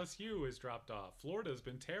 Yeah. Like LSU has dropped off. Florida's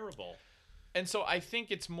been terrible. And so I think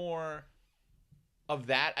it's more of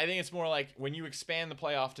that. I think it's more like when you expand the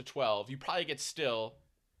playoff to 12, you probably get still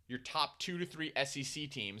your top 2 to 3 SEC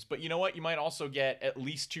teams, but you know what? You might also get at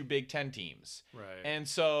least 2 Big Ten teams. Right. And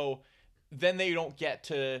so then they don't get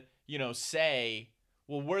to, you know, say,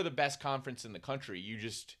 well, we're the best conference in the country.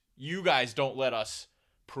 You guys don't let us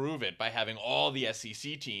prove it by having all the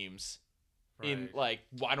SEC teams in, Right. like,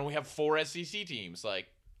 why don't we have 4 SEC teams? Like,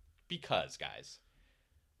 because, guys.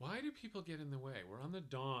 Why do people get in the way? We're on the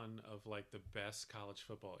dawn of like the best college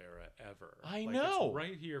football era ever. I Like, know. It's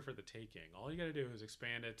right here for the taking. All you got to do is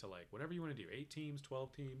expand it to like whatever you want to do. 8 teams,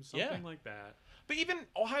 12 teams, something Yeah. like that. But even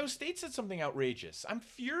Ohio State said something outrageous. I'm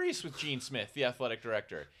furious with Gene Smith, the athletic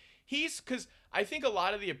director. Because I think a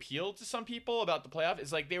lot of the appeal to some people about the playoff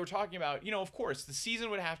is like they were talking about, you know, of course, the season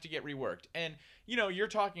would have to get reworked. And, you know, you're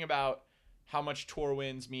talking about how much tour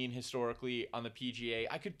wins mean historically on the PGA.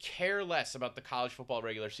 I could care less about the college football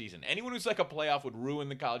regular season. Anyone who's like a playoff would ruin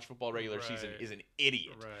the college football regular season Right. is an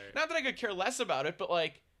idiot. Right. Not that I could care less about it, but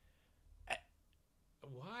like,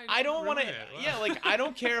 Why? I don't want to. ruin it? Yeah, like I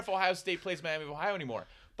don't care if Ohio State plays Miami of Ohio anymore.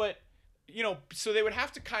 But you know, so they would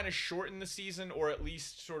have to kind of shorten the season, or at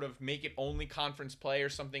least sort of make it only conference play or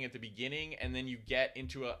something at the beginning, and then you get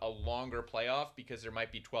into a longer playoff because there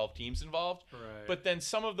might be 12 teams involved. Right. But then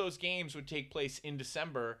some of those games would take place in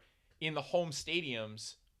December in the home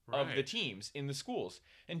stadiums of the Right. teams in the schools.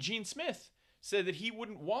 And Gene Smith said that he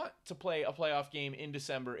wouldn't want to play a playoff game in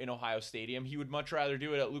December in Ohio Stadium. He would much rather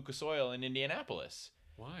do it at Lucas Oil in Indianapolis.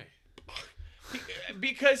 Why?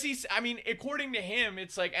 Because according to him,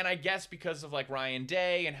 it's like, and I guess because of like Ryan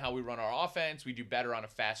Day and how we run our offense, we do better on a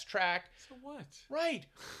fast track. So what? Right.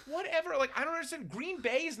 Whatever. Like, I don't understand. Green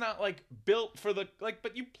Bay is not like built for the, like,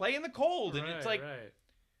 but you play in the cold and it's like, right.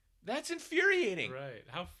 that's infuriating. Right.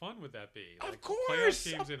 How fun would that be? Of Like, course,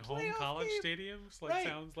 Playoff games a in home playoff college game. stadiums? Like, Right.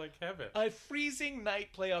 sounds like heaven. A freezing night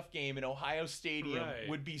playoff game in Ohio Stadium Right.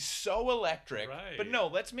 would be so electric. Right. But no,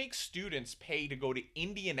 let's make students pay to go to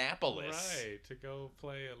Indianapolis. Right. To go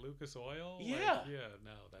play at Lucas Oil? Like, Yeah. yeah,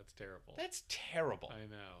 no, that's terrible. That's terrible. I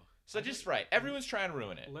know. So I just think- right. Everyone's trying to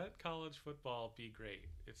ruin it. Let college football be great.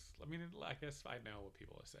 I guess I know what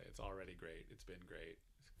people will say. It's already great. It's been great.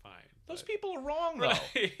 It's fine. Those but- people are wrong, though.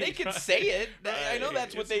 Right, They can right, say it. I know right.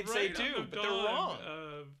 that's what It's they'd say right on too, the but they're dawn wrong.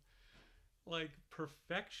 Of, like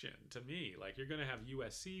perfection to me. Like you're gonna have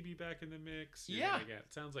USC be back in the mix. You're Yeah. gonna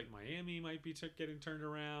get, sounds like Miami might be getting turned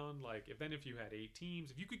around. Like if you had 8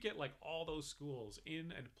 teams, if you could get like all those schools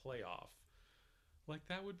in and playoff, like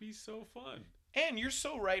that would be so fun. And you're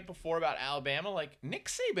so right before about Alabama. Like, Nick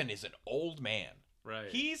Saban is an old man. Right.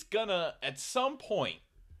 He's gonna, at some point,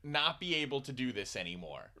 not be able to do this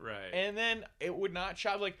anymore. right. And then it would not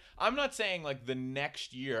shock. Like, I'm not saying, like, the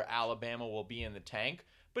next year Alabama will be in the tank,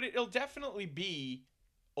 but it'll definitely be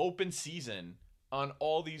open season on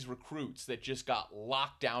all these recruits that just got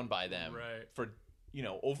locked down by them Right. for, you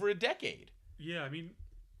know, over a decade. Yeah, I mean,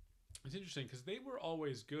 it's interesting because they were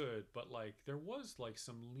always good, but like there was like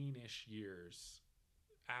some leanish years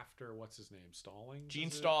after what's his name, Stallings. Gene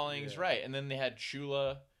is it? Stallings, Yeah. right. And then they had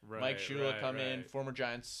Shula, Mike Right, Shula right, come in, right. former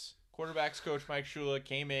Giants quarterbacks coach Mike Shula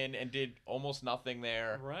came in and did almost nothing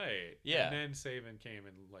there. Right. Yeah. And then Saban came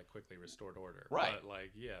and like quickly restored order. Right. But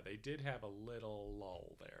like, yeah, they did have a little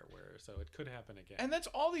lull there where so it could happen again. And that's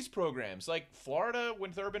all these programs. Like Florida,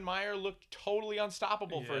 when Urban Meyer looked totally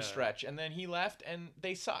unstoppable for a Yeah. stretch, and then he left and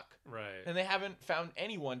they suck. right. And they haven't found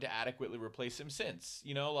anyone to adequately replace him since.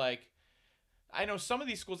 You know, like, I know some of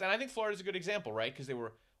these schools, and I think Florida's a good example, right? Because they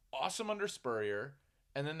were awesome under Spurrier,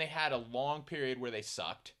 and then they had a long period where they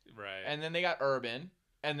sucked, right. and then they got Urban,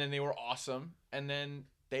 and then they were awesome, and then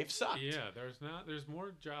they've sucked. yeah, there's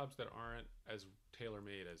more jobs that aren't as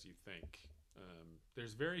tailor-made as you think.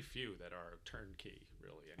 There's very few that are turnkey,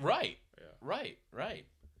 really. Right. Yeah. Right.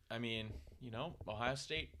 I mean, Ohio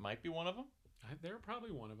State might be one of them. They're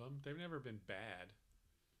probably one of them. They've never been bad.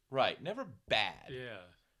 Right. Never bad. Yeah.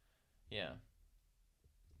 Yeah.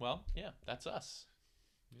 Well, yeah, that's us.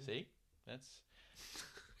 Yeah. See?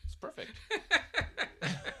 It's perfect.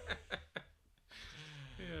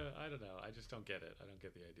 Yeah, I don't know. I just don't get it. I don't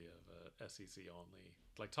get the idea of SEC only.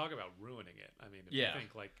 Like, talk about ruining it. I mean, if you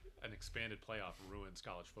think like an expanded playoff ruins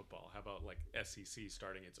college football, how about like SEC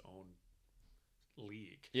starting its own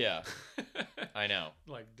league? Yeah. I know.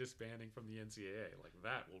 Like disbanding from the NCAA, like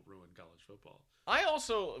that will ruin college football. I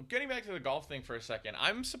also, getting back to the golf thing for a second,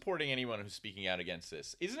 I'm supporting anyone who's speaking out against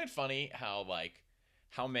this. Isn't it funny how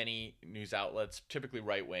many news outlets, typically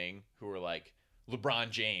right wing, who are like, LeBron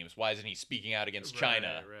James, why isn't he speaking out against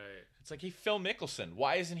China? Right. It's like, hey, Phil Mickelson,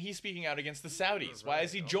 why isn't he speaking out against the Saudis? Why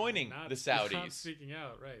is he joining the Saudis? Not speaking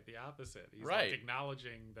out, right? The opposite. He's right. Like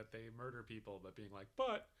acknowledging that they murder people, but being like,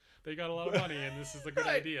 but they got a lot of money and this is a good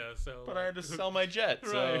idea. So, but I had to sell my jet.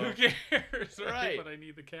 So. Right? Who cares? Right. But I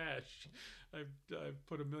need the cash. I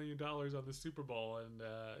put $1 million on the Super Bowl and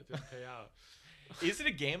it didn't pay out. Is it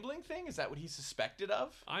a gambling thing? Is that what he's suspected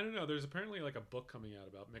of? I don't know. There's apparently like a book coming out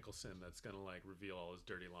about Mickelson that's gonna like reveal all his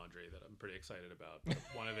dirty laundry that I'm pretty excited about. But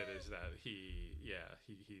one of it is that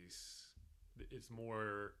it's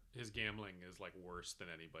more, his gambling is like worse than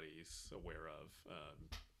anybody's aware of.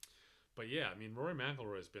 But yeah, I mean, Rory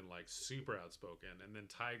McIlroy's been like super outspoken, and then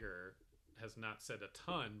Tiger has not said a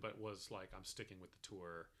ton, but was like, I'm sticking with the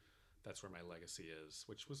tour. That's where my legacy is,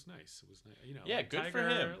 which was nice. It was nice, Yeah, like good Tiger, for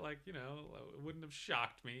him. Like, it wouldn't have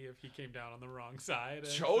shocked me if he came down on the wrong side. And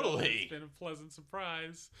Totally. so it's been a pleasant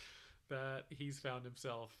surprise that he's found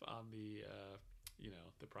himself on the,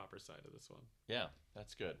 the proper side of this one. Yeah,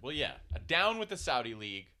 that's good. Well, yeah, down with the Saudi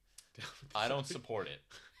League. I don't support it.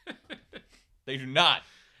 They do not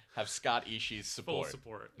have Scott Ishii's support. Full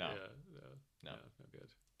support. No. No, good.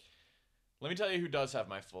 Let me tell you who does have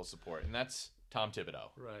my full support, and that's Tom Thibodeau.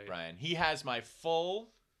 Right. Ryan. He has my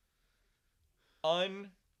full,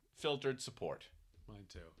 unfiltered support. Mine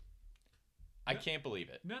too. I can't believe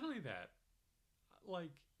it. Not only that,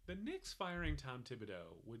 like, the Knicks firing Tom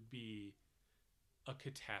Thibodeau would be a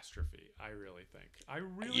catastrophe, I really think. I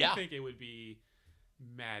really think it would be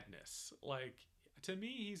madness. Like, to me,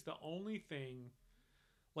 he's the only thing.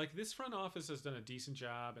 Like, this front office has done a decent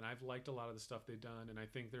job, and I've liked a lot of the stuff they've done, and I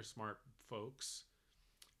think they're smart folks.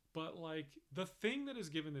 But, like, the thing that has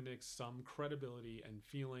given the Knicks some credibility and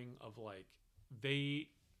feeling of, like, they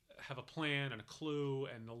have a plan and a clue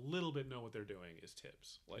and a little bit know what they're doing is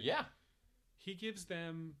Tibbs. Like, yeah. He gives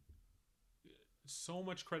them so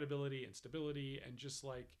much credibility and stability, and just,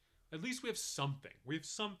 like, at least we have something. We have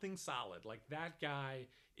something solid. Like, that guy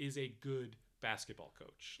is a good basketball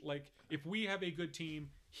coach. Like, if we have a good team,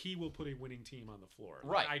 he will put a winning team on the floor.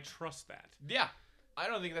 Right. I trust that. Yeah. I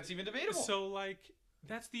don't think that's even debatable. So, like,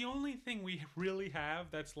 that's the only thing we really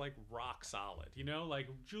have that's, like, rock solid. Like,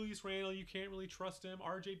 Julius Randle, you can't really trust him.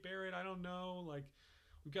 RJ Barrett, I don't know. Like,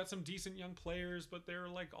 we've got some decent young players, but they're,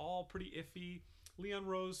 like, all pretty iffy. Leon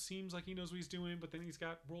Rose seems like he knows what he's doing, but then he's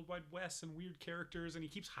got Worldwide Wes and weird characters, and he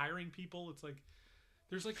keeps hiring people. It's like,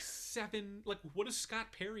 there's like 7. Like, what does Scott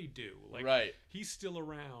Perry do? Like, right. He's still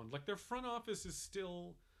around. Like, their front office is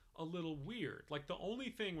still a little weird. Like, the only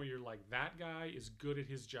thing where you're like, that guy is good at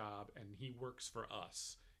his job and he works for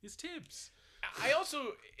us is Tibbs.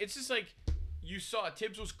 It's just like, you saw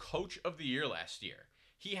Tibbs was coach of the year last year.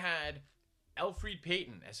 He had Elfrid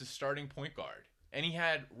Payton as his starting point guard, and he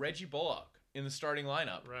had Reggie Bullock in the starting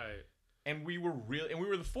lineup. Right. And we were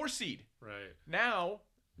the 4 seed. Right. Now,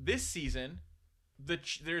 this season,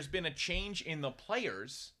 there's been a change in the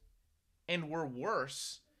players, and we're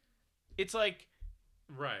worse. It's like,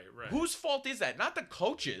 right. Whose fault is that? Not the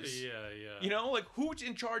coaches. Yeah. Like, who's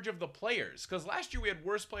in charge of the players? Because last year we had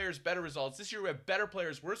worse players, better results. This year we have better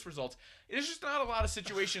players, worse results. There's just not a lot of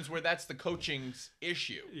situations where that's the coaching's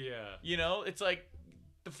issue. Yeah. It's like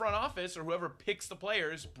the front office or whoever picks the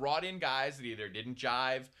players brought in guys that either didn't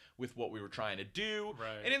jive with what we were trying to do.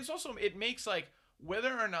 Right. And it's also, it makes, like,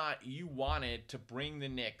 whether or not you wanted to bring the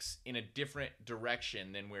Knicks in a different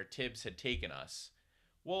direction than where Tibbs had taken us,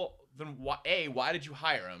 well, then why did you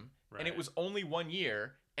hire him? Right. And it was only 1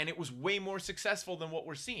 year, and it was way more successful than what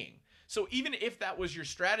we're seeing. So even if that was your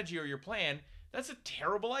strategy or your plan, that's a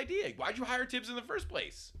terrible idea. Why'd you hire Tibbs in the first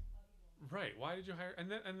place? Right. Why did you hire?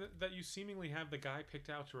 And that you seemingly have the guy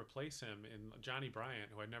picked out to replace him in Johnny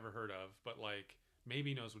Bryant, who I'd never heard of, but, like,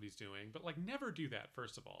 maybe knows what he's doing. But, like, never do that,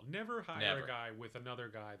 first of all. Never hire a guy with another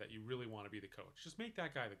guy that you really want to be the coach. Just make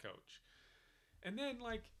that guy the coach. And then,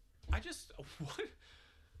 like,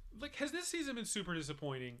 like, has this season been super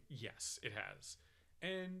disappointing? Yes, it has.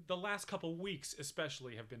 And the last couple weeks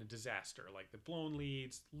especially have been a disaster. Like the blown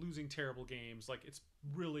leads, losing terrible games, like it's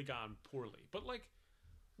really gone poorly. But like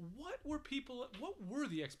what were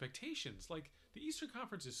the expectations? Like the Eastern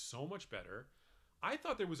Conference is so much better. I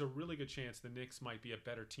thought there was a really good chance the Knicks might be a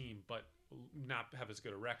better team but not have as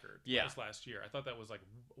good a record as last year. I thought that was like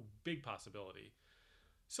a big possibility.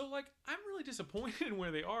 So like I'm really disappointed in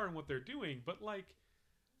where they are and what they're doing, but like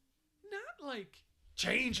not like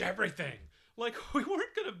change everything. Like we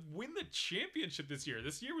weren't going to win the championship this year.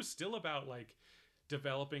 This year was still about like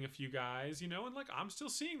developing a few guys, you know, and like I'm still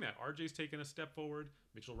seeing that. RJ's taken a step forward.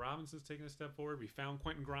 Mitchell Robinson's taken a step forward. We found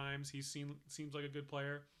Quentin Grimes. Seems like a good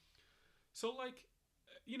player. So like,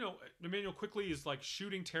 you know, Emmanuel Quickly is like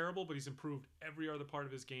shooting terrible, but he's improved every other part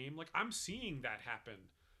of his game. Like I'm seeing that happen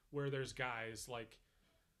where there's guys like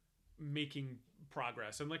making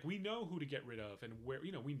progress, and like we know who to get rid of, and where,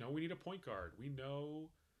 you know, we need a point guard. We know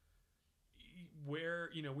where,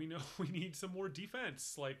 you know, we know we need some more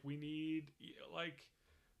defense. Like we need, like,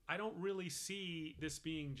 I don't really see this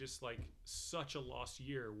being just like such a lost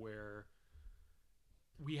year where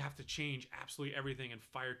we have to change absolutely everything and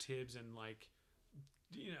fire Tibbs and like,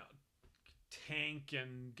 you know, tank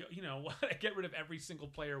and, you know, get rid of every single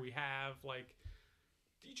player we have. Like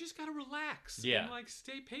you just got to relax and like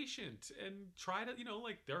stay patient and try to, you know,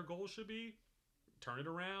 like their goal should be turn it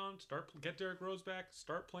around, get Derrick Rose back,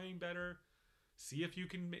 start playing better. See if you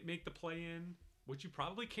can make the play in, which you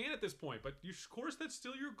probably can at this point. But of course, that's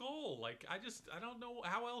still your goal. Like, I don't know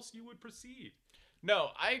how else you would proceed. No,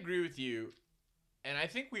 I agree with you. And I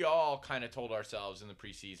think we all kind of told ourselves in the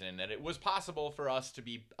preseason that it was possible for us to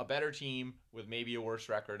be a better team with maybe a worse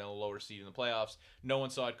record and a lower seed in the playoffs. No one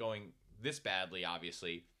saw it going this badly,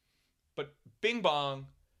 obviously. But bing bong,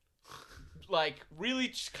 like really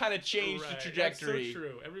just kind of changed the trajectory. That's so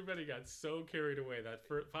true. Everybody got so carried away that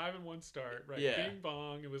 5-1 start, right? Yeah. Bing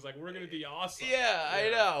bong. It was like we're gonna be awesome. Yeah, I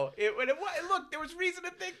know. Look, there was reason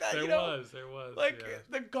to think that. There was. Like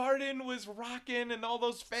the Garden was rocking, and all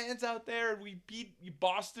those fans out there. We beat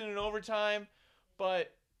Boston in overtime,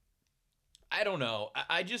 but I don't know.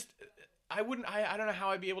 I don't know how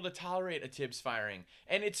I'd be able to tolerate a Tibbs firing,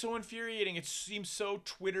 and it's so infuriating. It seems so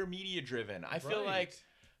Twitter media driven. I feel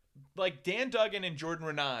like Dan Duggan and Jordan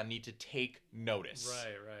Renan need to take notice.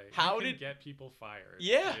 Right. How you can did get people fired?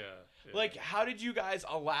 Yeah. Like, how did you guys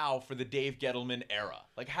allow for the Dave Gettleman era?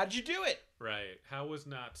 Like, how did you do it? Right. How was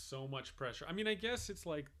not so much pressure? I mean, I guess it's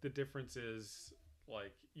like the difference is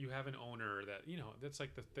like you have an owner that, you know, that's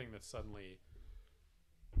like the thing that suddenly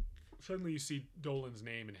you see Dolan's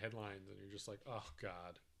name in headlines and you're just like, oh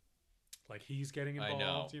God. Like he's getting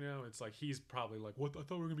involved, you know. It's like he's probably like, "What? I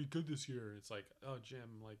thought we were gonna be good this year." And it's like, "Oh,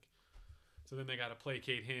 Jim, like." So then they got to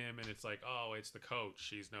placate him, and it's like, "Oh, it's the coach.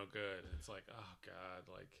 He's no good." And it's like, "Oh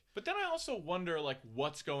God, like." But then I also wonder, like,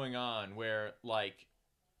 what's going on? Where, like,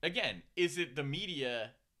 again, is it the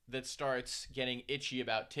media that starts getting itchy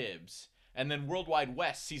about Tibbs, and then Worldwide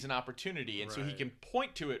West sees an opportunity, and so he can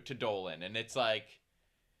point to it to Dolan, and it's like.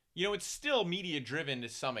 You know, it's still media-driven to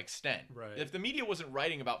some extent. Right. If the media wasn't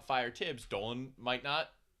writing about fire Tibbs, Dolan might not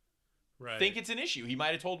think it's an issue. He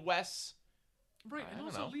might have told Wes. Right, and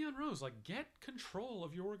also Leon Rose, like, get control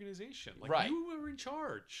of your organization. Like, right. You were in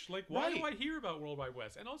charge. Like, why do I hear about Worldwide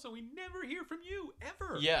West? And also, we never hear from you,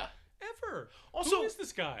 ever. Yeah. Ever. Also, who is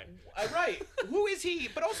this guy? Right. Who is he?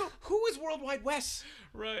 But also, who is Worldwide Wes?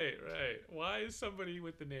 Right. Why is somebody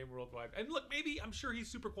with the name Worldwide? And look, maybe I'm sure he's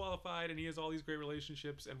super qualified and he has all these great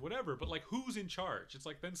relationships and whatever, but like who's in charge? It's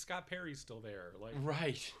like then Scott Perry's still there. Like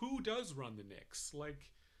who does run the Knicks? Like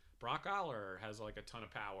Brock Aller has like a ton of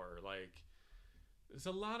power. Like there's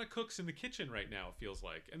a lot of cooks in the kitchen right now, it feels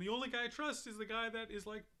like. And the only guy I trust is the guy that is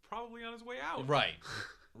like probably on his way out.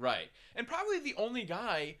 Right. And probably the only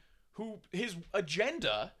guy who his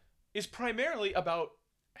agenda is primarily about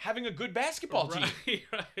having a good basketball team.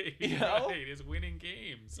 Right. You know? Right. Is winning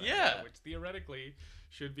games. Yeah. Which theoretically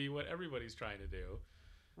should be what everybody's trying to do.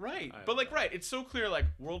 Right. But like, it's so clear, like,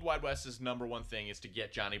 Worldwide West's number one thing is to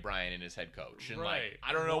get Johnny Bryant in as head coach. And like,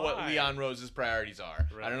 I don't know what Leon Rose's priorities are.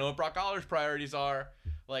 Right. I don't know what Brock Aller's priorities are.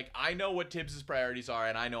 Like, I know what Tibbs' priorities are,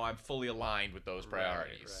 and I know I'm fully aligned with those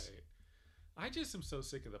priorities. Right. I just am so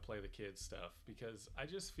sick of the play the kids stuff because I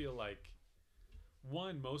just feel like,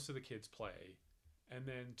 one, most of the kids play, and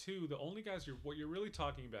then two, the only guys what you're really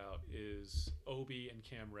talking about is Obi and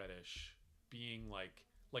Cam Reddish being like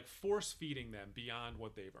force feeding them beyond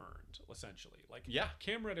what they've earned, essentially. Like,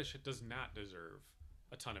 Cam Reddish does not deserve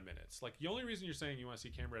a ton of minutes. Like, the only reason you're saying you want to see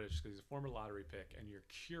Cam Reddish is because he's a former lottery pick and you're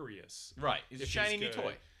curious. Right. He's a shiny new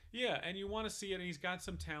toy. Yeah, and you want to see it, and he's got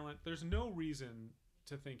some talent. There's no reason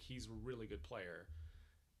to think he's a really good player.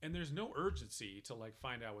 And there's no urgency to like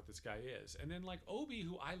find out what this guy is. And then like Obi,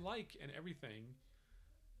 who I like and everything,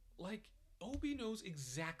 like Obi knows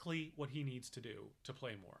exactly what he needs to do to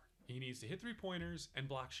play more. He needs to hit 3-pointers and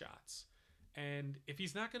block shots. And if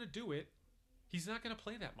he's not going to do it, he's not going to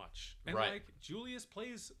play that much. And like Julius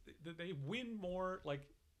plays, they win more. Like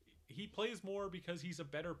he plays more because he's a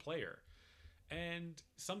better player. And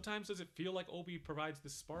sometimes does it feel like Obi provides the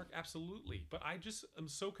spark? Absolutely. But I just am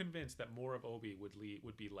so convinced that more of Obi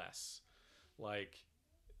would be less. Like,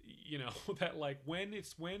 you know, that like when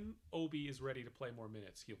Obi is ready to play more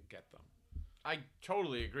minutes, he'll get them. I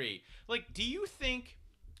totally agree. Like, do you think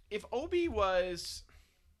if Obi was,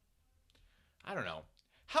 I don't know,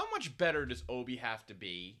 how much better does Obi have to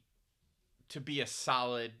be a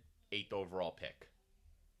solid 8th overall pick?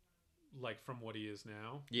 Like from what he is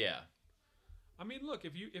now? Yeah. I mean, look,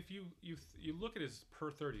 if you look at his per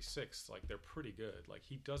 36, like they're pretty good. Like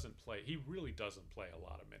he really doesn't play a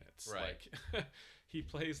lot of minutes. Right. Like he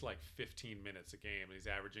plays like 15 minutes a game and he's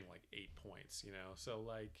averaging like 8 points, you know. So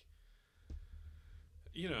like,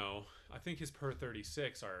 you know, I think his per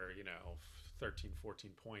 36 are, you know, 13,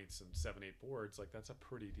 14 points and 7, 8 boards. Like that's a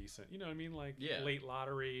pretty decent, you know what I mean? Like late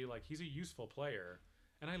lottery, like he's a useful player.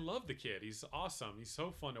 And I love the kid. He's awesome. He's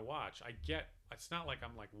so fun to watch. It's not like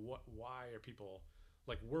I'm like, why are people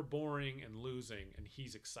like, we're boring and losing and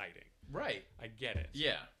he's exciting. Right. I get it.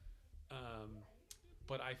 Yeah.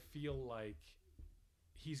 But I feel like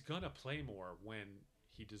he's going to play more when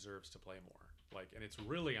he deserves to play more. Like, and it's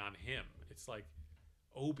really on him. It's like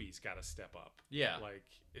Obi's got to step up. Yeah. Like,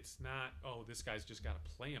 it's not, oh, this guy's just got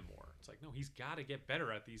to play him more. It's like, no, he's got to get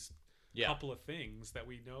better at these couple of things that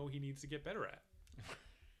we know he needs to get better at.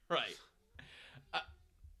 Right.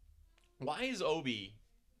 Why is Obi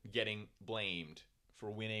getting blamed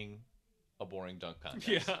for winning a boring dunk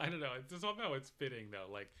contest? Yeah, I don't know. It's fitting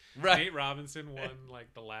though. Like Nate Robinson won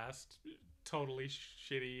like the last totally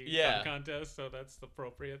shitty dunk contest, so that's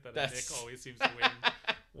appropriate that Nick always seems to win.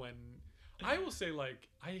 When I will say, like,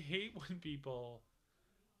 I hate when people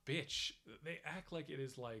bitch. They act like it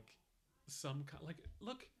is like some like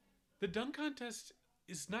look, the dunk contest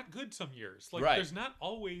is not good some years. Like there's not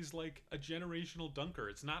always like a generational dunker.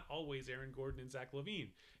 It's not always Aaron Gordon and Zach LaVine.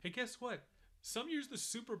 Hey, guess what? Some years the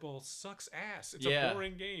Super Bowl sucks ass. It's a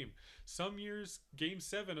boring game. Some years Game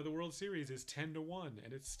 7 of the World Series is 10-1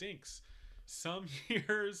 and it stinks. Some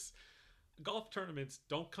years golf tournaments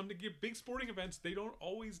don't come to give big sporting events. They don't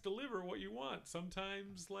always deliver what you want.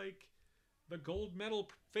 Sometimes like the gold medal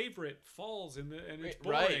favorite falls and it's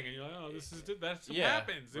boring and you're like, oh, that's what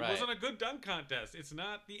happens. It wasn't a good dunk contest. It's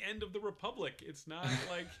not the end of the republic. It's not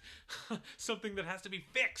like something that has to be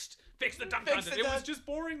fixed. Fix the dunk contest. It was just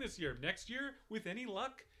boring this year. Next year, with any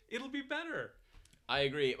luck, it'll be better. I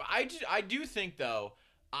agree. I do think though,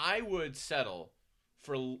 I would settle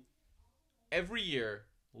for every year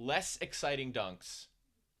less exciting dunks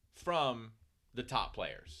from the top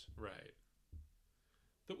players. Right.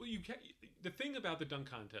 The thing about the dunk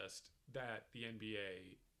contest that the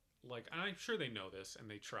NBA, like, I'm sure they know this and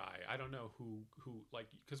they try. I don't know who like,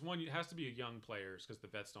 because one, it has to be a young players because the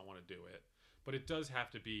vets don't want to do it, but it does have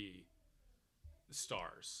to be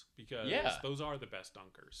stars because those are the best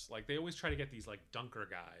dunkers. Like they always try to get these like dunker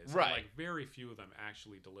guys, right? And, like very few of them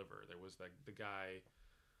actually deliver. There was the guy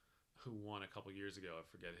who won a couple years ago. I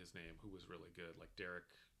forget his name. Who was really good? Like Derek,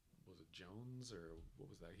 was it Jones or what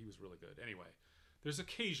was that? He was really good. Anyway. There's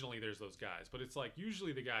those guys, but it's like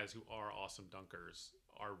usually the guys who are awesome dunkers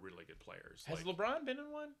are really good players. Has like, LeBron been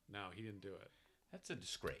in one? No, he didn't do it. That's a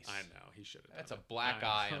disgrace. I know, he should have. That's a black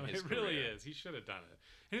eye on his career. It really is. He should have done it.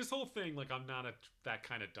 And his whole thing, like, I'm not that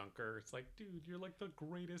kind of dunker. It's like, dude, you're like the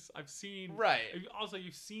greatest I've seen. Right. Also,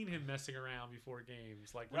 you've seen him messing around before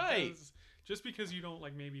games. Like, right. Just because you don't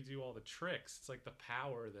like maybe do all the tricks, it's like the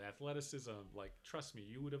power, the athleticism. Like, trust me,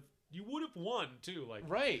 you would have won too. Like,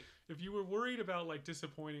 right. If you were worried about like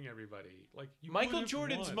disappointing everybody, like Michael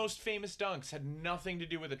Jordan's most famous dunks had nothing to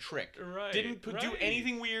do with a trick. Right. Didn't do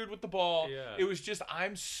anything weird with the ball. Yeah. It was just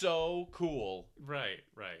I'm so cool. Right.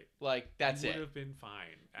 Like that's it. Would have been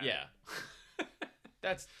fine. Yeah.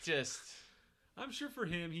 That's just. I'm sure for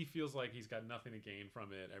him, he feels like he's got nothing to gain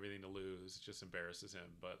from it, everything to lose. It just embarrasses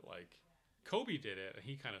him. But like Kobe did it, and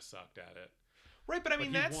he kind of sucked at it. Right, but I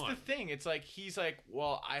mean, that's the thing. It's like, he's like,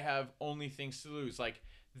 well, I have only things to lose. Like,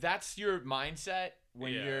 that's your mindset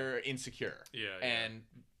when you're insecure. Yeah. And,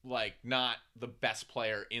 like, not the best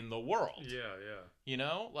player in the world. Yeah. You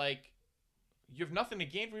know? Like, you have nothing to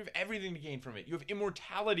gain from it. You have everything to gain from it. You have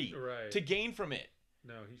immortality to gain from it.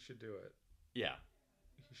 No, he should do it. Yeah.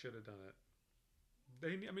 He should have done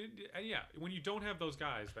it. When you don't have those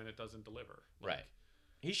guys, then it doesn't deliver. Like, right.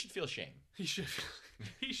 He should feel shame. He should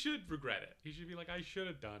regret it. He should be like, I should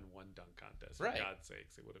have done one dunk contest. For Right. God's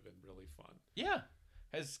sakes, it would have been really fun. Yeah.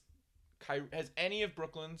 Has any of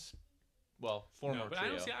Brooklyn's, former No, but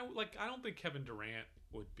trio? I don't think Kevin Durant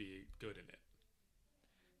would be good in it.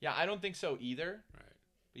 Yeah, I don't think so either. Right.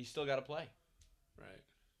 But you still got to play. Right.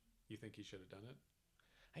 You think he should have done it?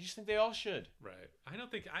 I just think they all should. Right. I don't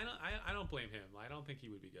blame him. I don't think he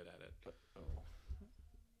would be good at it.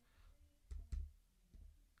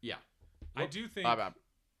 Yeah. I do think Bye.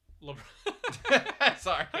 LeBron.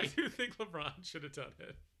 Sorry. I do think LeBron should have done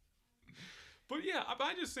it. But yeah,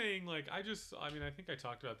 I'm just saying, like, I think I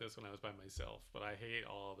talked about this when I was by myself, but I hate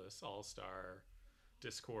all this all-star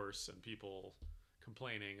discourse and people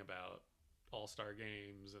complaining about all-star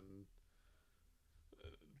games, and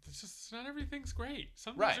it's just not everything's great.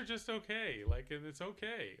 Some things are just okay, like, and it's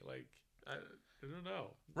okay. Like, I don't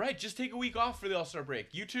know. Right, just take a week off for the All-Star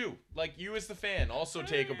break. You too. Like, you as the fan also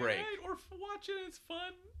take a break. Right, or watch it. It's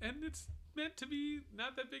fun, and it's meant to be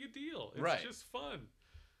not that big a deal. It's just fun.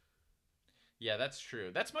 Yeah, that's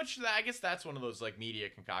true. I guess that's one of those, like, media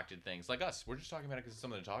concocted things. Like us, we're just talking about it because it's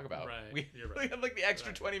something to talk about. Right, you're right. We have, like, the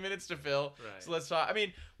extra 20 minutes to fill. Right. So let's talk. I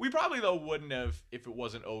mean, we probably, though, wouldn't have if it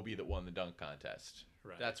wasn't Obi that won the dunk contest.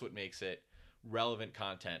 Right. That's what makes it relevant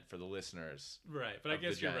content for the listeners. Right, but I of the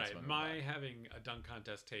guess you're Giants right. winning My the having a dunk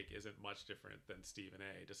contest take isn't much different than Stephen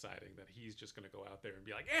A. deciding that he's just going to go out there and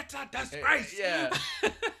be like, it's a disgrace! Yeah.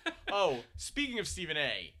 Oh, speaking of Stephen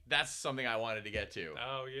A., that's something I wanted to get to.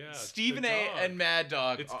 Oh, yeah. Stephen The A. dog. and Mad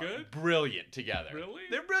Dog It's are good? brilliant together. Really?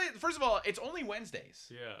 They're brilliant. First of all, it's only Wednesdays.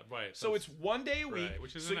 Yeah, right. So it's one day a week. Right,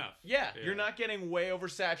 which is so, enough. Yeah, Yeah. you're not getting way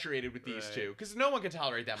oversaturated with these Right. two because no one can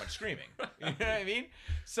tolerate that much screaming. You know what I mean?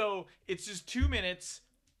 So it's just 2 minutes.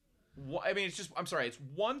 It's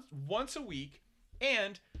once a week.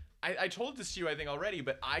 And I told this to you, I think, already,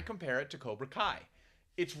 but I compare it to Cobra Kai.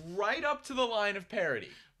 It's right up to the line of parody.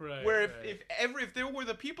 Right. Where right. if there were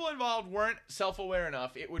the people involved weren't self-aware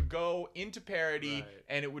enough, it would go into parody Right.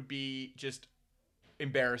 and it would be just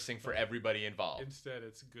embarrassing for everybody involved. Instead,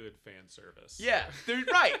 it's good fan service. Yeah,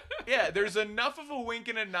 right. Yeah, there's enough of a wink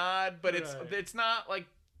and a nod, but Right. it's not like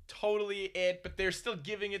totally it, but they're still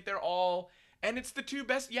giving it their all. And it's the two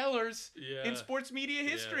best yellers Yeah. in sports media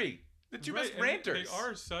history. The two best and ranters. They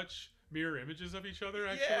are such mirror images of each other,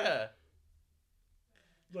 actually. Yeah.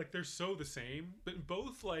 Like, they're so the same, but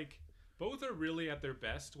both are really at their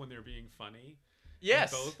best when they're being funny.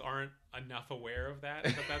 Yes. And both aren't enough aware of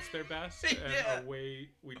that's their best. Yeah. And we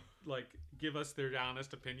give us their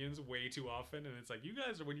honest opinions way too often, and it's like, you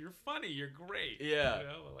guys when you're funny, you're great. Yeah. You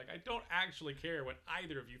know? Like, I don't actually care what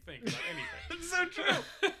either of you think about anything. It's so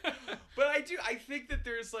true. But I think that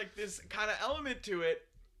there's like this kind of element to it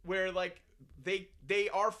where like they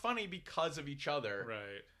are funny because of each other.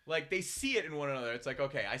 Right. Like, they see it in one another. It's like,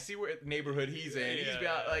 okay, I see what neighborhood he's in. He's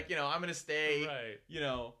Yeah. like, I'm going to stay, Right. I'm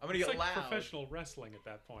going to It's get like loud. professional wrestling at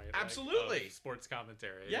that point. Absolutely. Like, of sports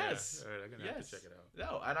commentary. Yes. Yeah. All right, I'm gonna have to check it out.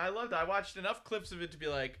 No, and I watched enough clips of it to be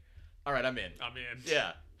like, all right, I'm in. I'm in.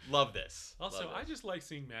 Yeah. Love this. Also, Love I this. just like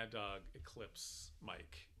seeing Mad Dog eclipse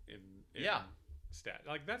Mike in Yeah. stat.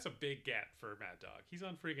 Like, that's a big get for Mad Dog. He's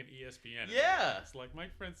on freaking ESPN. Yeah. It's like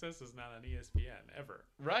Mike Francesa is not on ESPN ever.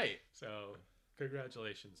 Right. So,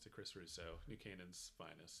 congratulations to Chris Russo, New Canaan's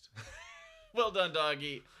finest. Well done,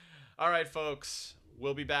 doggy. All right, folks.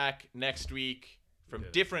 We'll be back next week from did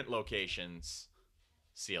it. different locations.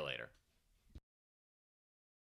 See you later.